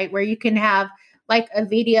conversation, right, where you can have like a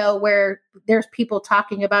video where there's people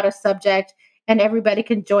talking about a subject and everybody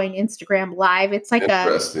can join Instagram live.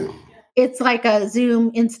 interesting. It's like a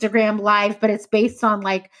Zoom Instagram live, but it's based on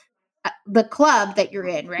like the club that you're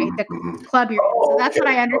in, right? The Mhm. club you're in. So Oh, that's what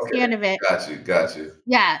I okay. understand of it. Got you.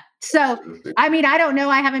 Yeah. So, Interesting. I mean, I don't know.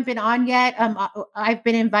 I haven't been on yet. I've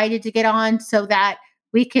been invited to get on so that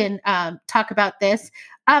we can talk about this.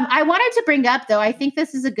 I wanted to bring up, though, I think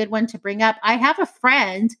this is a good one to bring up. I have a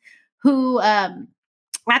friend who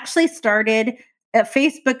actually started a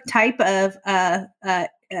Facebook type of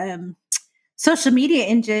social media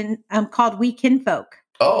engine called We Kinfolk.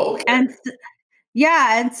 Oh, okay. And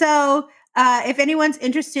yeah. And so if anyone's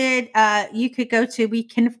interested, you could go to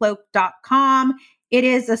wekinfolk.com. It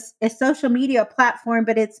is a social media platform,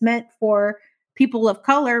 but it's meant for people of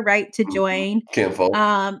color, right, to join. Kinfolk.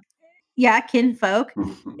 Yeah, kinfolk.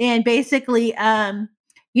 And basically,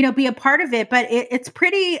 be a part of it. But it's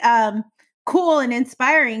pretty cool and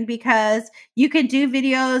inspiring because you can do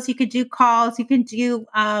videos, you can do calls, you can do,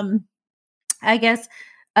 I guess,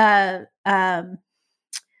 uh, um,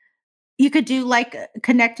 you could do like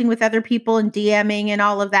connecting with other people and DMing and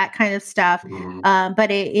all of that kind of stuff. Mhm.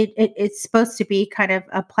 But it's supposed to be kind of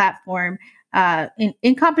a platform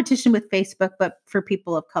in competition with Facebook, but for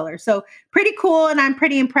people of color. So pretty cool. And I'm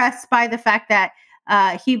pretty impressed by the fact that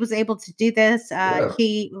he was able to do this. Yeah.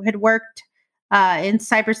 He had worked in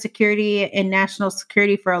cybersecurity and national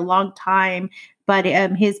security for a long time, but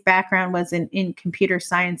his background was in computer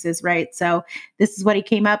sciences, right? So this is what he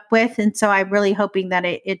came up with. And so I'm really hoping that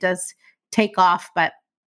it does take off. But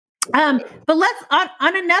let's on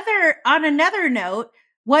another note,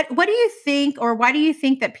 what do you think, or why do you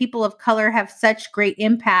think that people of color have such great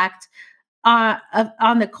impact on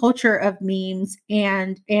the culture of memes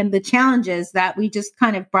and the challenges that we just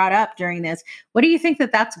kind of brought up during this? What do you think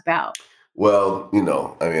that that's about? Well,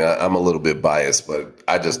 I mean, I'm a little bit biased, but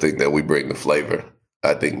I just think that we bring the flavor.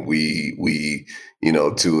 I think we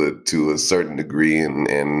to a certain degree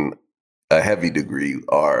and a heavy degree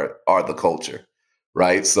are the culture,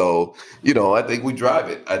 right? So I think we drive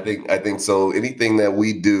it. I think so. Anything that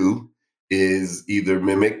we do is either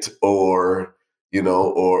mimicked or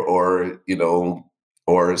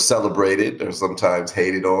or celebrated or sometimes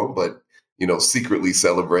hated on, but secretly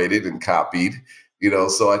celebrated and copied.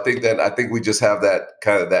 So I think we just have that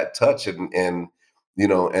kind of that touch and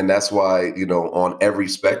that's why on every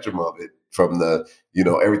spectrum of it, from the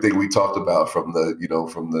everything we talked about, from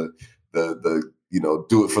the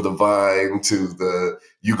do it for the vine to the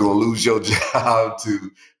you gonna lose your job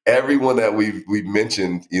to everyone that we've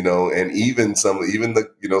mentioned, and even some of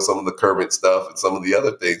the current stuff and some of the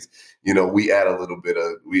other things, we add a little bit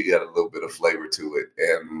of flavor to it.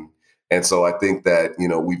 And so I think that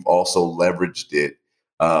we've also leveraged it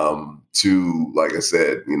to, like I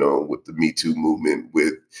said, with the Me Too movement,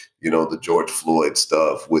 with the George Floyd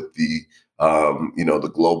stuff, with the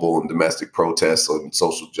the global and domestic protests on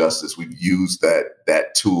social justice. We've used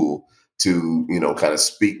that tool to kind of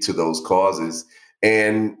speak to those causes,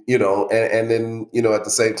 and and then at the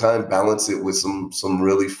same time balance it with some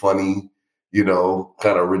really funny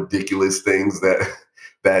kind of ridiculous things that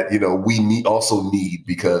we need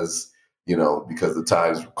because the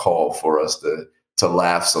times call for us to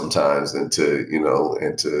laugh sometimes and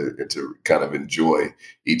to kind of enjoy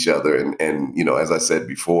each other. And as I said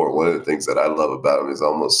before, one of the things that I love about them is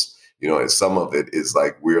almost, and some of it is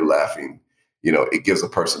like we're laughing, it gives a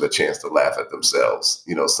person a chance to laugh at themselves.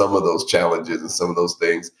 Some of those challenges and some of those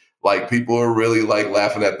things, like people are really like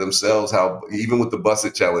laughing at themselves, how even with the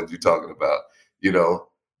busted challenge you're talking about,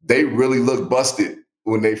 they really look busted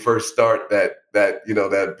when they first start that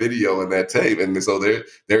video and that tape. And so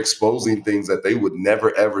they're exposing things that they would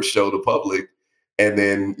never ever show the public. And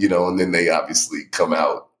then they obviously come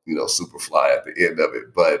out, super fly at the end of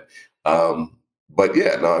it. But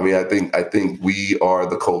yeah, no, I mean, I think we are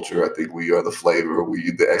the culture. I think we are the flavor.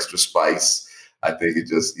 We the extra spice. I think it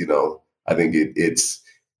just, I think it's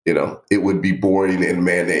it would be boring in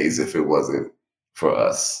mayonnaise if it wasn't for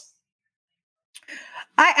us.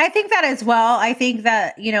 I think that as well. I think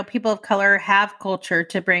that, people of color have culture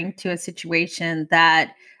to bring to a situation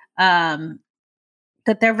that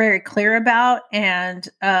that they're very clear about, and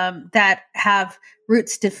that have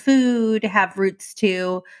roots to food, have roots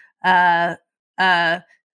to uh, uh,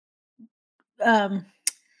 um,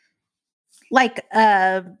 like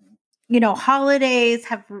holidays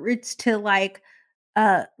have roots to like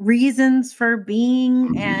reasons for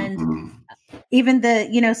being, and Mhm. even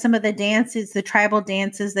the some of the dances, the tribal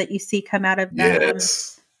dances that you see come out of the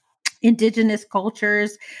Yes. indigenous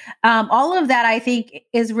cultures. All of that I think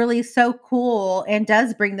is really so cool and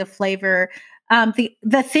does bring the flavor.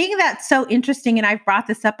 The thing that's so interesting, and I've brought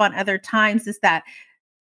this up on other times, is that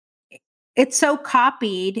it's so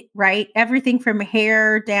copied, right? Everything from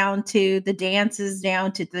hair down to the dances,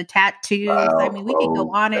 down to the tattoos. I Wow. mean, we could go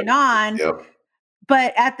on and on. Yep.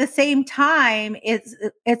 But at the same time,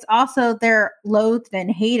 it's also they're loathed and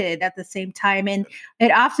hated at the same time, and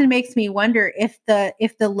it often makes me wonder if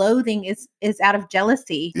the loathing is out of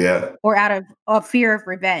jealousy Yeah. or out of fear of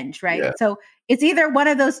revenge, right? Yeah. So it's either one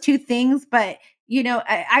of those two things. But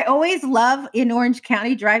I always love in Orange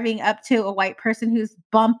County driving up to a white person who's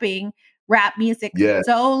bumping rap music Yes.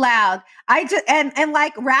 so loud. I just and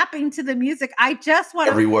like rapping to the music. I just want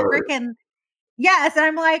Every to word. freaking yes. And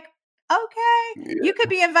I'm like, okay, Yeah. you could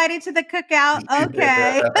be invited to the cookout.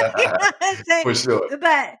 Okay. For sure.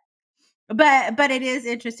 But it is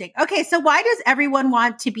interesting. Okay, so why does everyone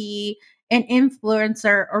want to be an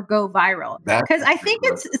influencer or go viral? That's Because I think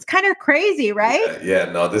it's kind of crazy, right? Yeah,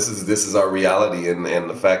 no, this is our reality, and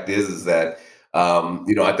the fact is that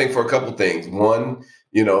I think for a couple things. One,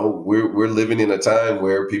 we're living in a time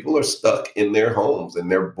where people are stuck in their homes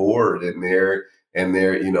and they're bored and they're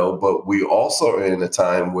but we also are in a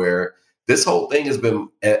time where this whole thing has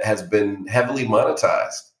been heavily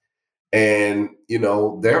monetized. And,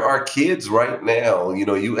 there are kids right now,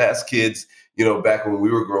 you ask kids, back when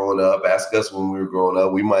we were growing up, ask us when we were growing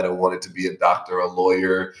up, we might have wanted to be a doctor, a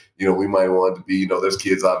lawyer, we might want to be, there's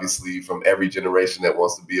kids obviously from every generation that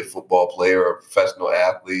wants to be a football player, a professional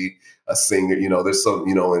athlete, a singer, there's some,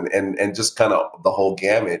 and just kind of the whole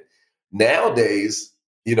gamut. Nowadays,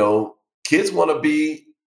 kids want to be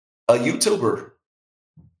a YouTuber.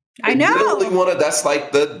 I They literally know. want to. That's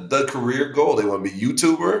like the career goal. They want to be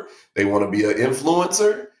YouTuber. They want to be an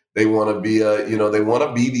influencer. They want to be they want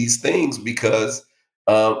to be these things because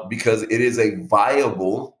it is a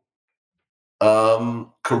viable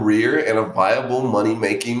career and a viable money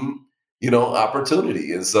making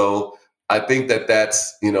opportunity. And so I think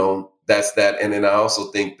that's that's that. And then I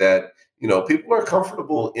also think that people are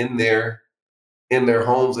comfortable in their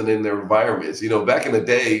homes and in their environments. Back in the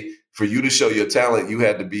day, for you to show your talent, you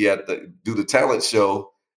had to be do the talent show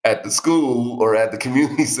at the school or at the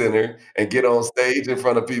community center and get on stage in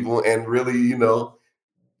front of people and really,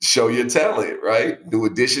 show your talent, right? New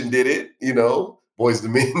Edition did it, Boys to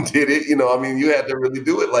Men did it, you had to really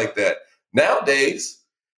do it like that. Nowadays,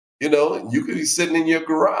 you could be sitting in your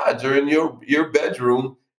garage or in your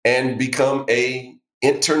bedroom and become a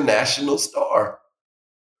international star.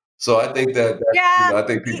 So I think Yeah. I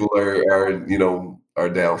think people are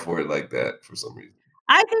down for it like that for some reason.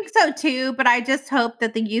 I think so too, but I just hope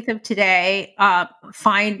that the youth of today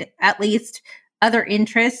find at least other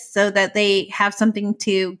interests so that they have something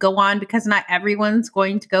to go on, because not everyone's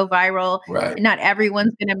going to go viral. Right. Not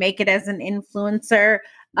everyone's going to make it as an influencer.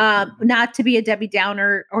 Not to be a Debbie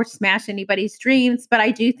Downer or smash anybody's dreams, but I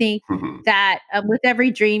do think Mhm. that with every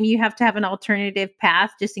dream, you have to have an alternative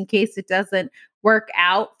path just in case it doesn't work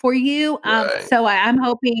out for you. Right. So I'm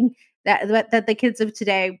hoping that the kids of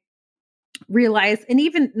today realize, and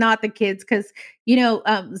even not the kids, because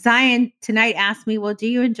Zion tonight asked me, well, do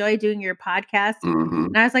you enjoy doing your podcast? Mhm.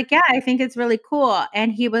 And I was like, yeah, I think it's really cool.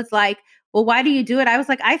 And he was like, well, why do you do it? I was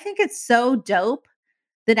like, I think it's so dope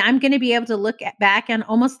that I'm going to be able to back on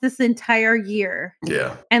almost this entire year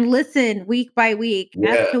Yeah. and listen week by week as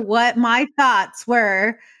Yeah. to what my thoughts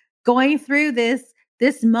were going through this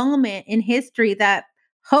moment in history that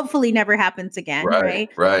hopefully never happens again, right?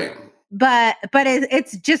 Right. But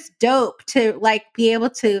it's just dope to like be able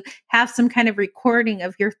to have some kind of recording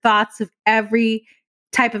of your thoughts of every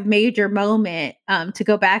type of major moment to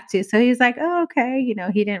go back to. So he's like, oh, okay. He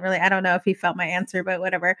didn't really, I don't know if he felt my answer, but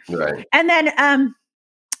whatever. Right. And then,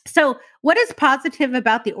 so what is positive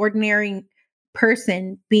about the ordinary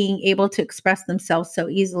person being able to express themselves so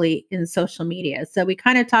easily in social media? So we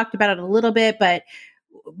kind of talked about it a little bit, but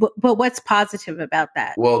what's positive about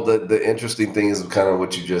that? Well, the interesting thing is kind of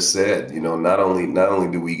what you just said. Not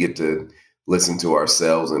only do we get to listen to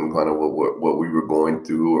ourselves and kind of what we were going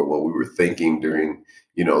through or what we were thinking during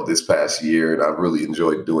this past year, and I've really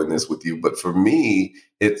enjoyed doing this with you. But for me,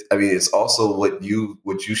 it's also what you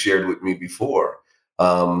shared with me before.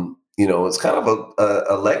 It's kind of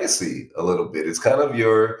a legacy a little bit. It's kind of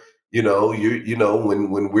your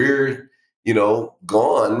when we're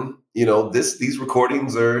gone, these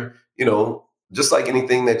recordings are, just like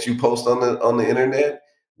anything that you post on the internet,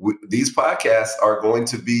 these podcasts are going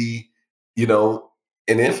to be you know,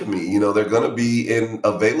 in infamy. You know, they're going to be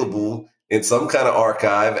available in some kind of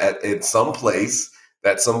archive at some place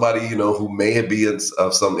that somebody, you know, who may have been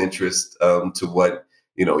of some interest to what,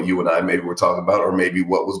 you know, you and I maybe were talking about, or maybe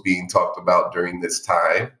what was being talked about during this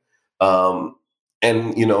time.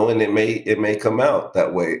 And, you know, and it may come out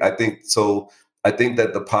that way. I think so. I think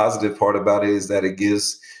that the positive part about it is that it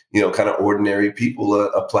gives, you know, kind of ordinary people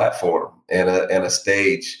a platform and a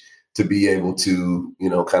stage to be able to, you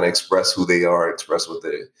know, kind of express who they are, express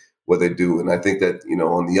what they do. And I think that, you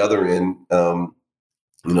know, on the other end,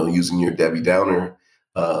 you know, using your Debbie Downer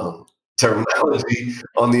uh, terminology,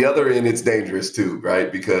 on the other end, it's dangerous too,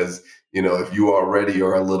 right? Because, you know, if you already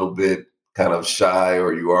are a little bit kind of shy,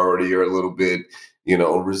 or you already are a little bit, you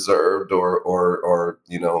know, reserved, or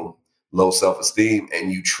you know, low self-esteem,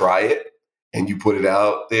 and you try it and you put it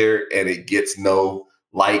out there and it gets no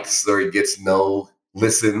likes, or it gets no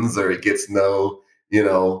listens, or it gets no, you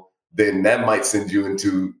know, then that might send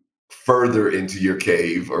you further into your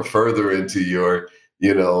cave, or further into your,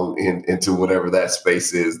 you know, into whatever that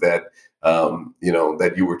space is that, you know,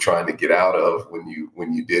 that you were trying to get out of when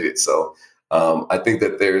you did it. So I think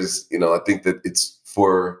that there's, you know, I think that it's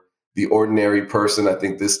for the ordinary person. I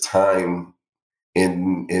think this time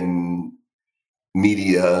in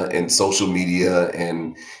media and social media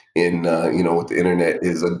and in you know, with the internet,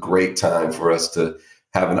 is a great time for us to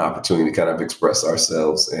have an opportunity to kind of express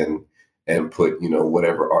ourselves and put, you know,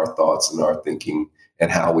 whatever our thoughts and our thinking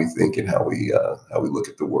and how we think and how we look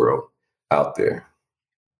at the world out there.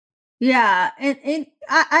 Yeah, and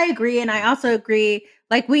I agree, and I also agree.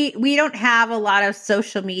 Like we don't have a lot of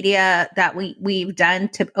social media that we've done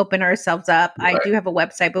to open ourselves up. Right. I do have a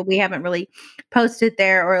website, but we haven't really posted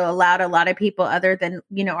there or allowed a lot of people other than,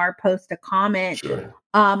 you know, our post to comment. Sure.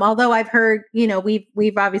 Although I've heard, you know,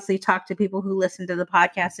 we've obviously talked to people who listen to the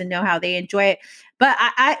podcast and know how they enjoy it. But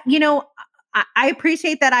I you know, I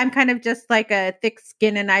appreciate that I'm kind of just like a thick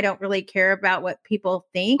skin and I don't really care about what people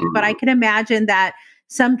think. But I can imagine that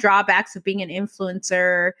some drawbacks of being an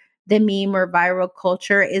influencer, the meme or viral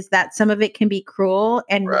culture, is that some of it can be cruel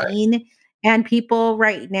and Right. mean. And people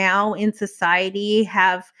right now in society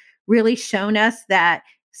have really shown us that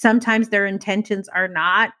sometimes their intentions are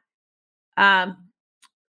not um,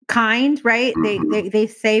 kind, right? They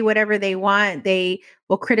say whatever they want. They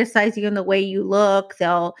will criticize you in the way you look.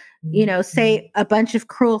 They'll, you know, say a bunch of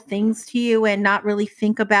cruel things to you and not really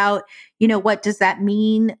think about, you know, what does that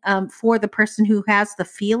mean for the person who has the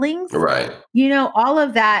feelings. Right. You know, all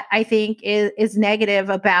of that I think is negative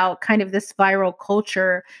about kind of this viral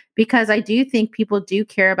culture, because I do think people do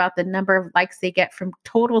care about the number of likes they get from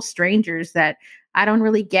total strangers that I don't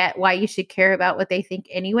really get why you should care about what they think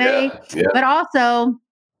anyway. Yeah. But also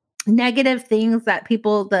negative things that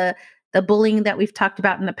people, the bullying that we've talked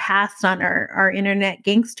about in the past on our internet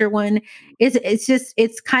gangster one,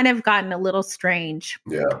 it's kind of gotten a little strange.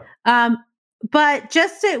 Yeah. But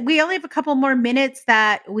we only have a couple more minutes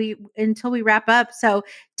until we wrap up. So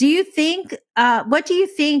do you think what do you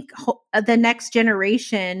think the next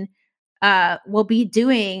generation will be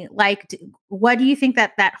doing? Like what do you think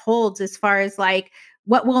that holds as far as like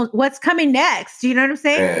what's coming next? Do you know what I'm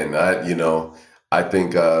saying? And you know, I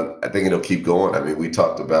think it'll keep going. I mean, we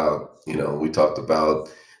talked about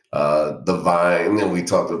the Vine, and we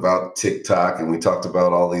talked about TikTok, and we talked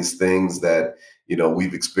about all these things that, you know,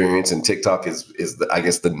 we've experienced. And TikTok is I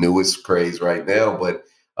guess the newest craze right now. But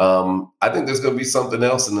I think there's going to be something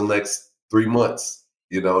else in the next 3 months.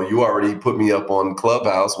 You know, you already put me up on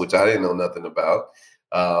Clubhouse, which I didn't know nothing about.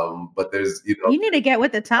 But there's, you know, you need to get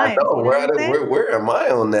with the times. I know, you know what I'm saying? where am I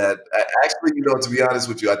on that? Actually, you know, to be honest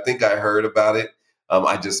with you, I think I heard about it.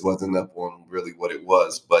 I just wasn't up on really what it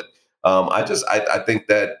was. But I think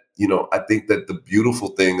that, you know, I think that the beautiful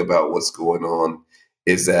thing about what's going on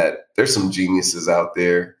is that there's some geniuses out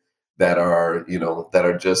there that are, you know, that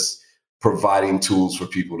are just providing tools for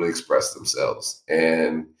people to express themselves.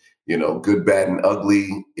 And, you know, good, bad, and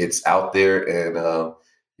ugly, it's out there. And,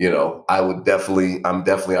 you know, I'm definitely I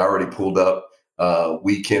already pulled up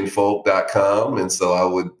weekendfolk.com. And so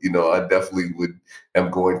I definitely am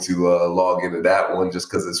going to log into that one just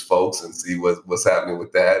because it's folks, and see what's happening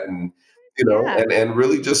with that. And, you know, Yeah. and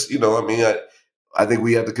really just, you know, I mean, I think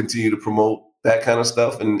we have to continue to promote that kind of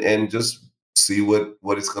stuff and just see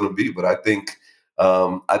what it's going to be. But I think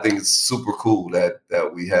it's super cool that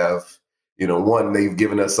we have, you know, one, they've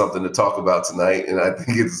given us something to talk about tonight. And I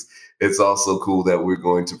think it's also cool that we're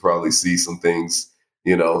going to probably see some things,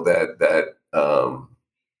 you know,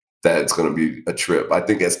 that's going to be a trip. I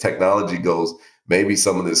think as technology goes, maybe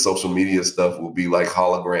some of this social media stuff will be like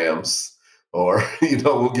holograms or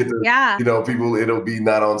we'll get to Yeah. people. It'll be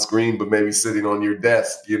not on screen, but maybe sitting on your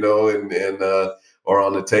desk, and or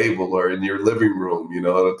on the table or in your living room.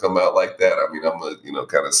 It'll come out like that. I mean, I'm a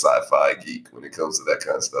kind of sci-fi geek when it comes to that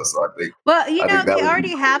kind of stuff. So I think. Well, think that they would be already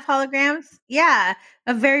cool. have holograms. Yeah.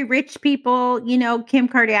 Of very rich people. Kim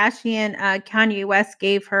Kardashian, Kanye West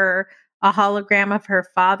gave her a hologram of her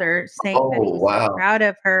father saying that he was so proud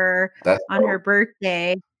of her That's on her dope.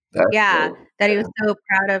 birthday. That's Yeah. dope. That he was so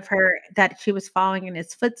proud of her, that she was following in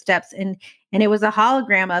his footsteps. And it was a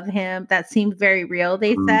hologram of him that seemed very real,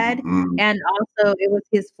 they said. Mhm. And also it was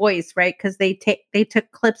his voice, right? Because they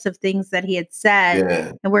took clips of things that he had said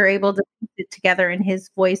Yeah. and were able to put it together in his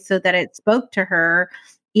voice so that it spoke to her,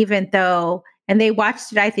 even though, and they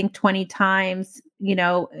watched it, I think, 20 times,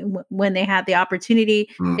 when they had the opportunity.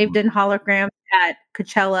 Mhm. They've done holograms at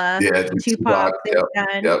Coachella, Yeah. Tupac, they've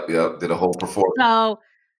done. Yep. Did a whole performance. So,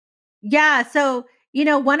 yeah. So,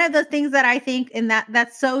 one of the things that I think, and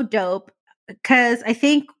that's so dope, because I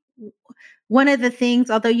think one of the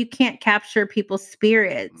things, although you can't capture people's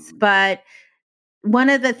spirits, but one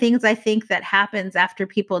of the things I think that happens after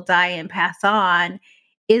people die and pass on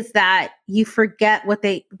is that you forget what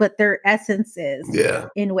their essence is. Yeah.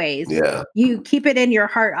 In ways. Yeah. You keep it in your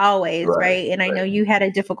heart always, right? And I know you had a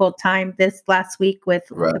difficult time this last week with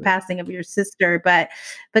the passing of your sister, but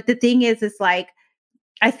the thing is like,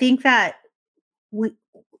 I think that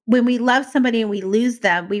when we love somebody and we lose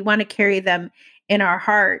them, we want to carry them in our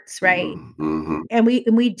hearts, right? Mm-hmm. And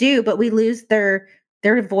we do, but we lose their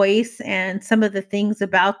voice and some of the things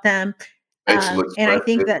about them. And I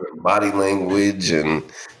think that body language and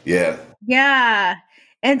yeah.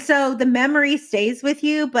 And so the memory stays with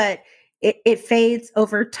you, but it fades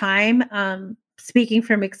over time. Speaking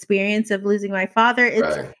from experience of losing my father,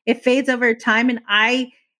 it fades over time. And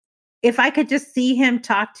if I could just see him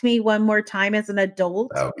talk to me one more time as an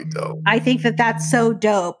adult, that would be dope. I think that that's so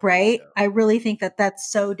dope, right? Yeah. I really think that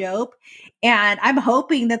that's so dope. And I'm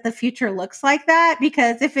hoping that the future looks like that,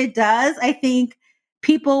 because if it does, I think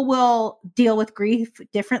people will deal with grief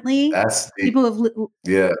differently. People who've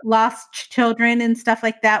lost children and stuff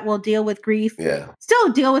like that will deal with grief. Yeah. Still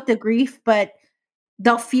deal with the grief, but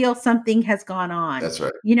they'll feel something has gone on. That's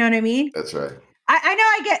right. You know what I mean? That's right. I know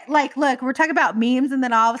I get like, look, we're talking about memes, and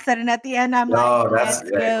then all of a sudden at the end, I'm let's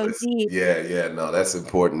go deep. Yeah. No, that's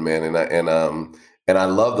important, man. And I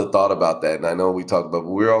love the thought about that. And I know we talked about, but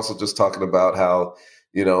we're also just talking about how,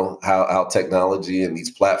 how technology and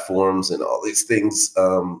these platforms and all these things,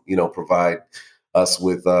 provide us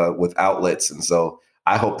with outlets. And so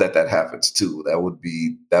I hope that happens too. That would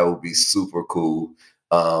be super cool.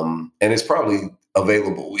 And it's probably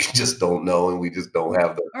available. We just don't know, and we just don't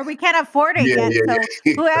have or we can't afford it yet. So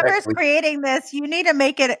whoever's creating this, you need to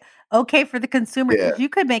make it okay for the consumer, because you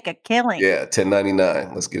could make a killing. Yeah,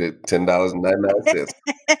 $10.99. Let's get it $10.99.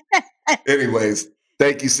 Anyways,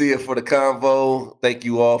 thank you, Sia, for the convo. Thank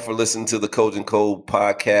you all for listening to the Cogent Code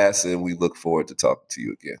Podcast, and we look forward to talking to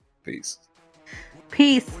you again. Peace.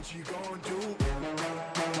 Peace. What you gonna do?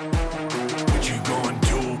 What you gonna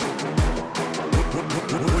do?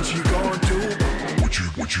 What you gonna do?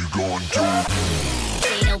 What you gonna do?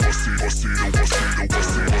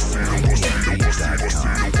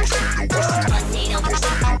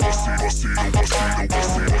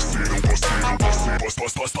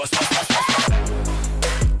 Bust.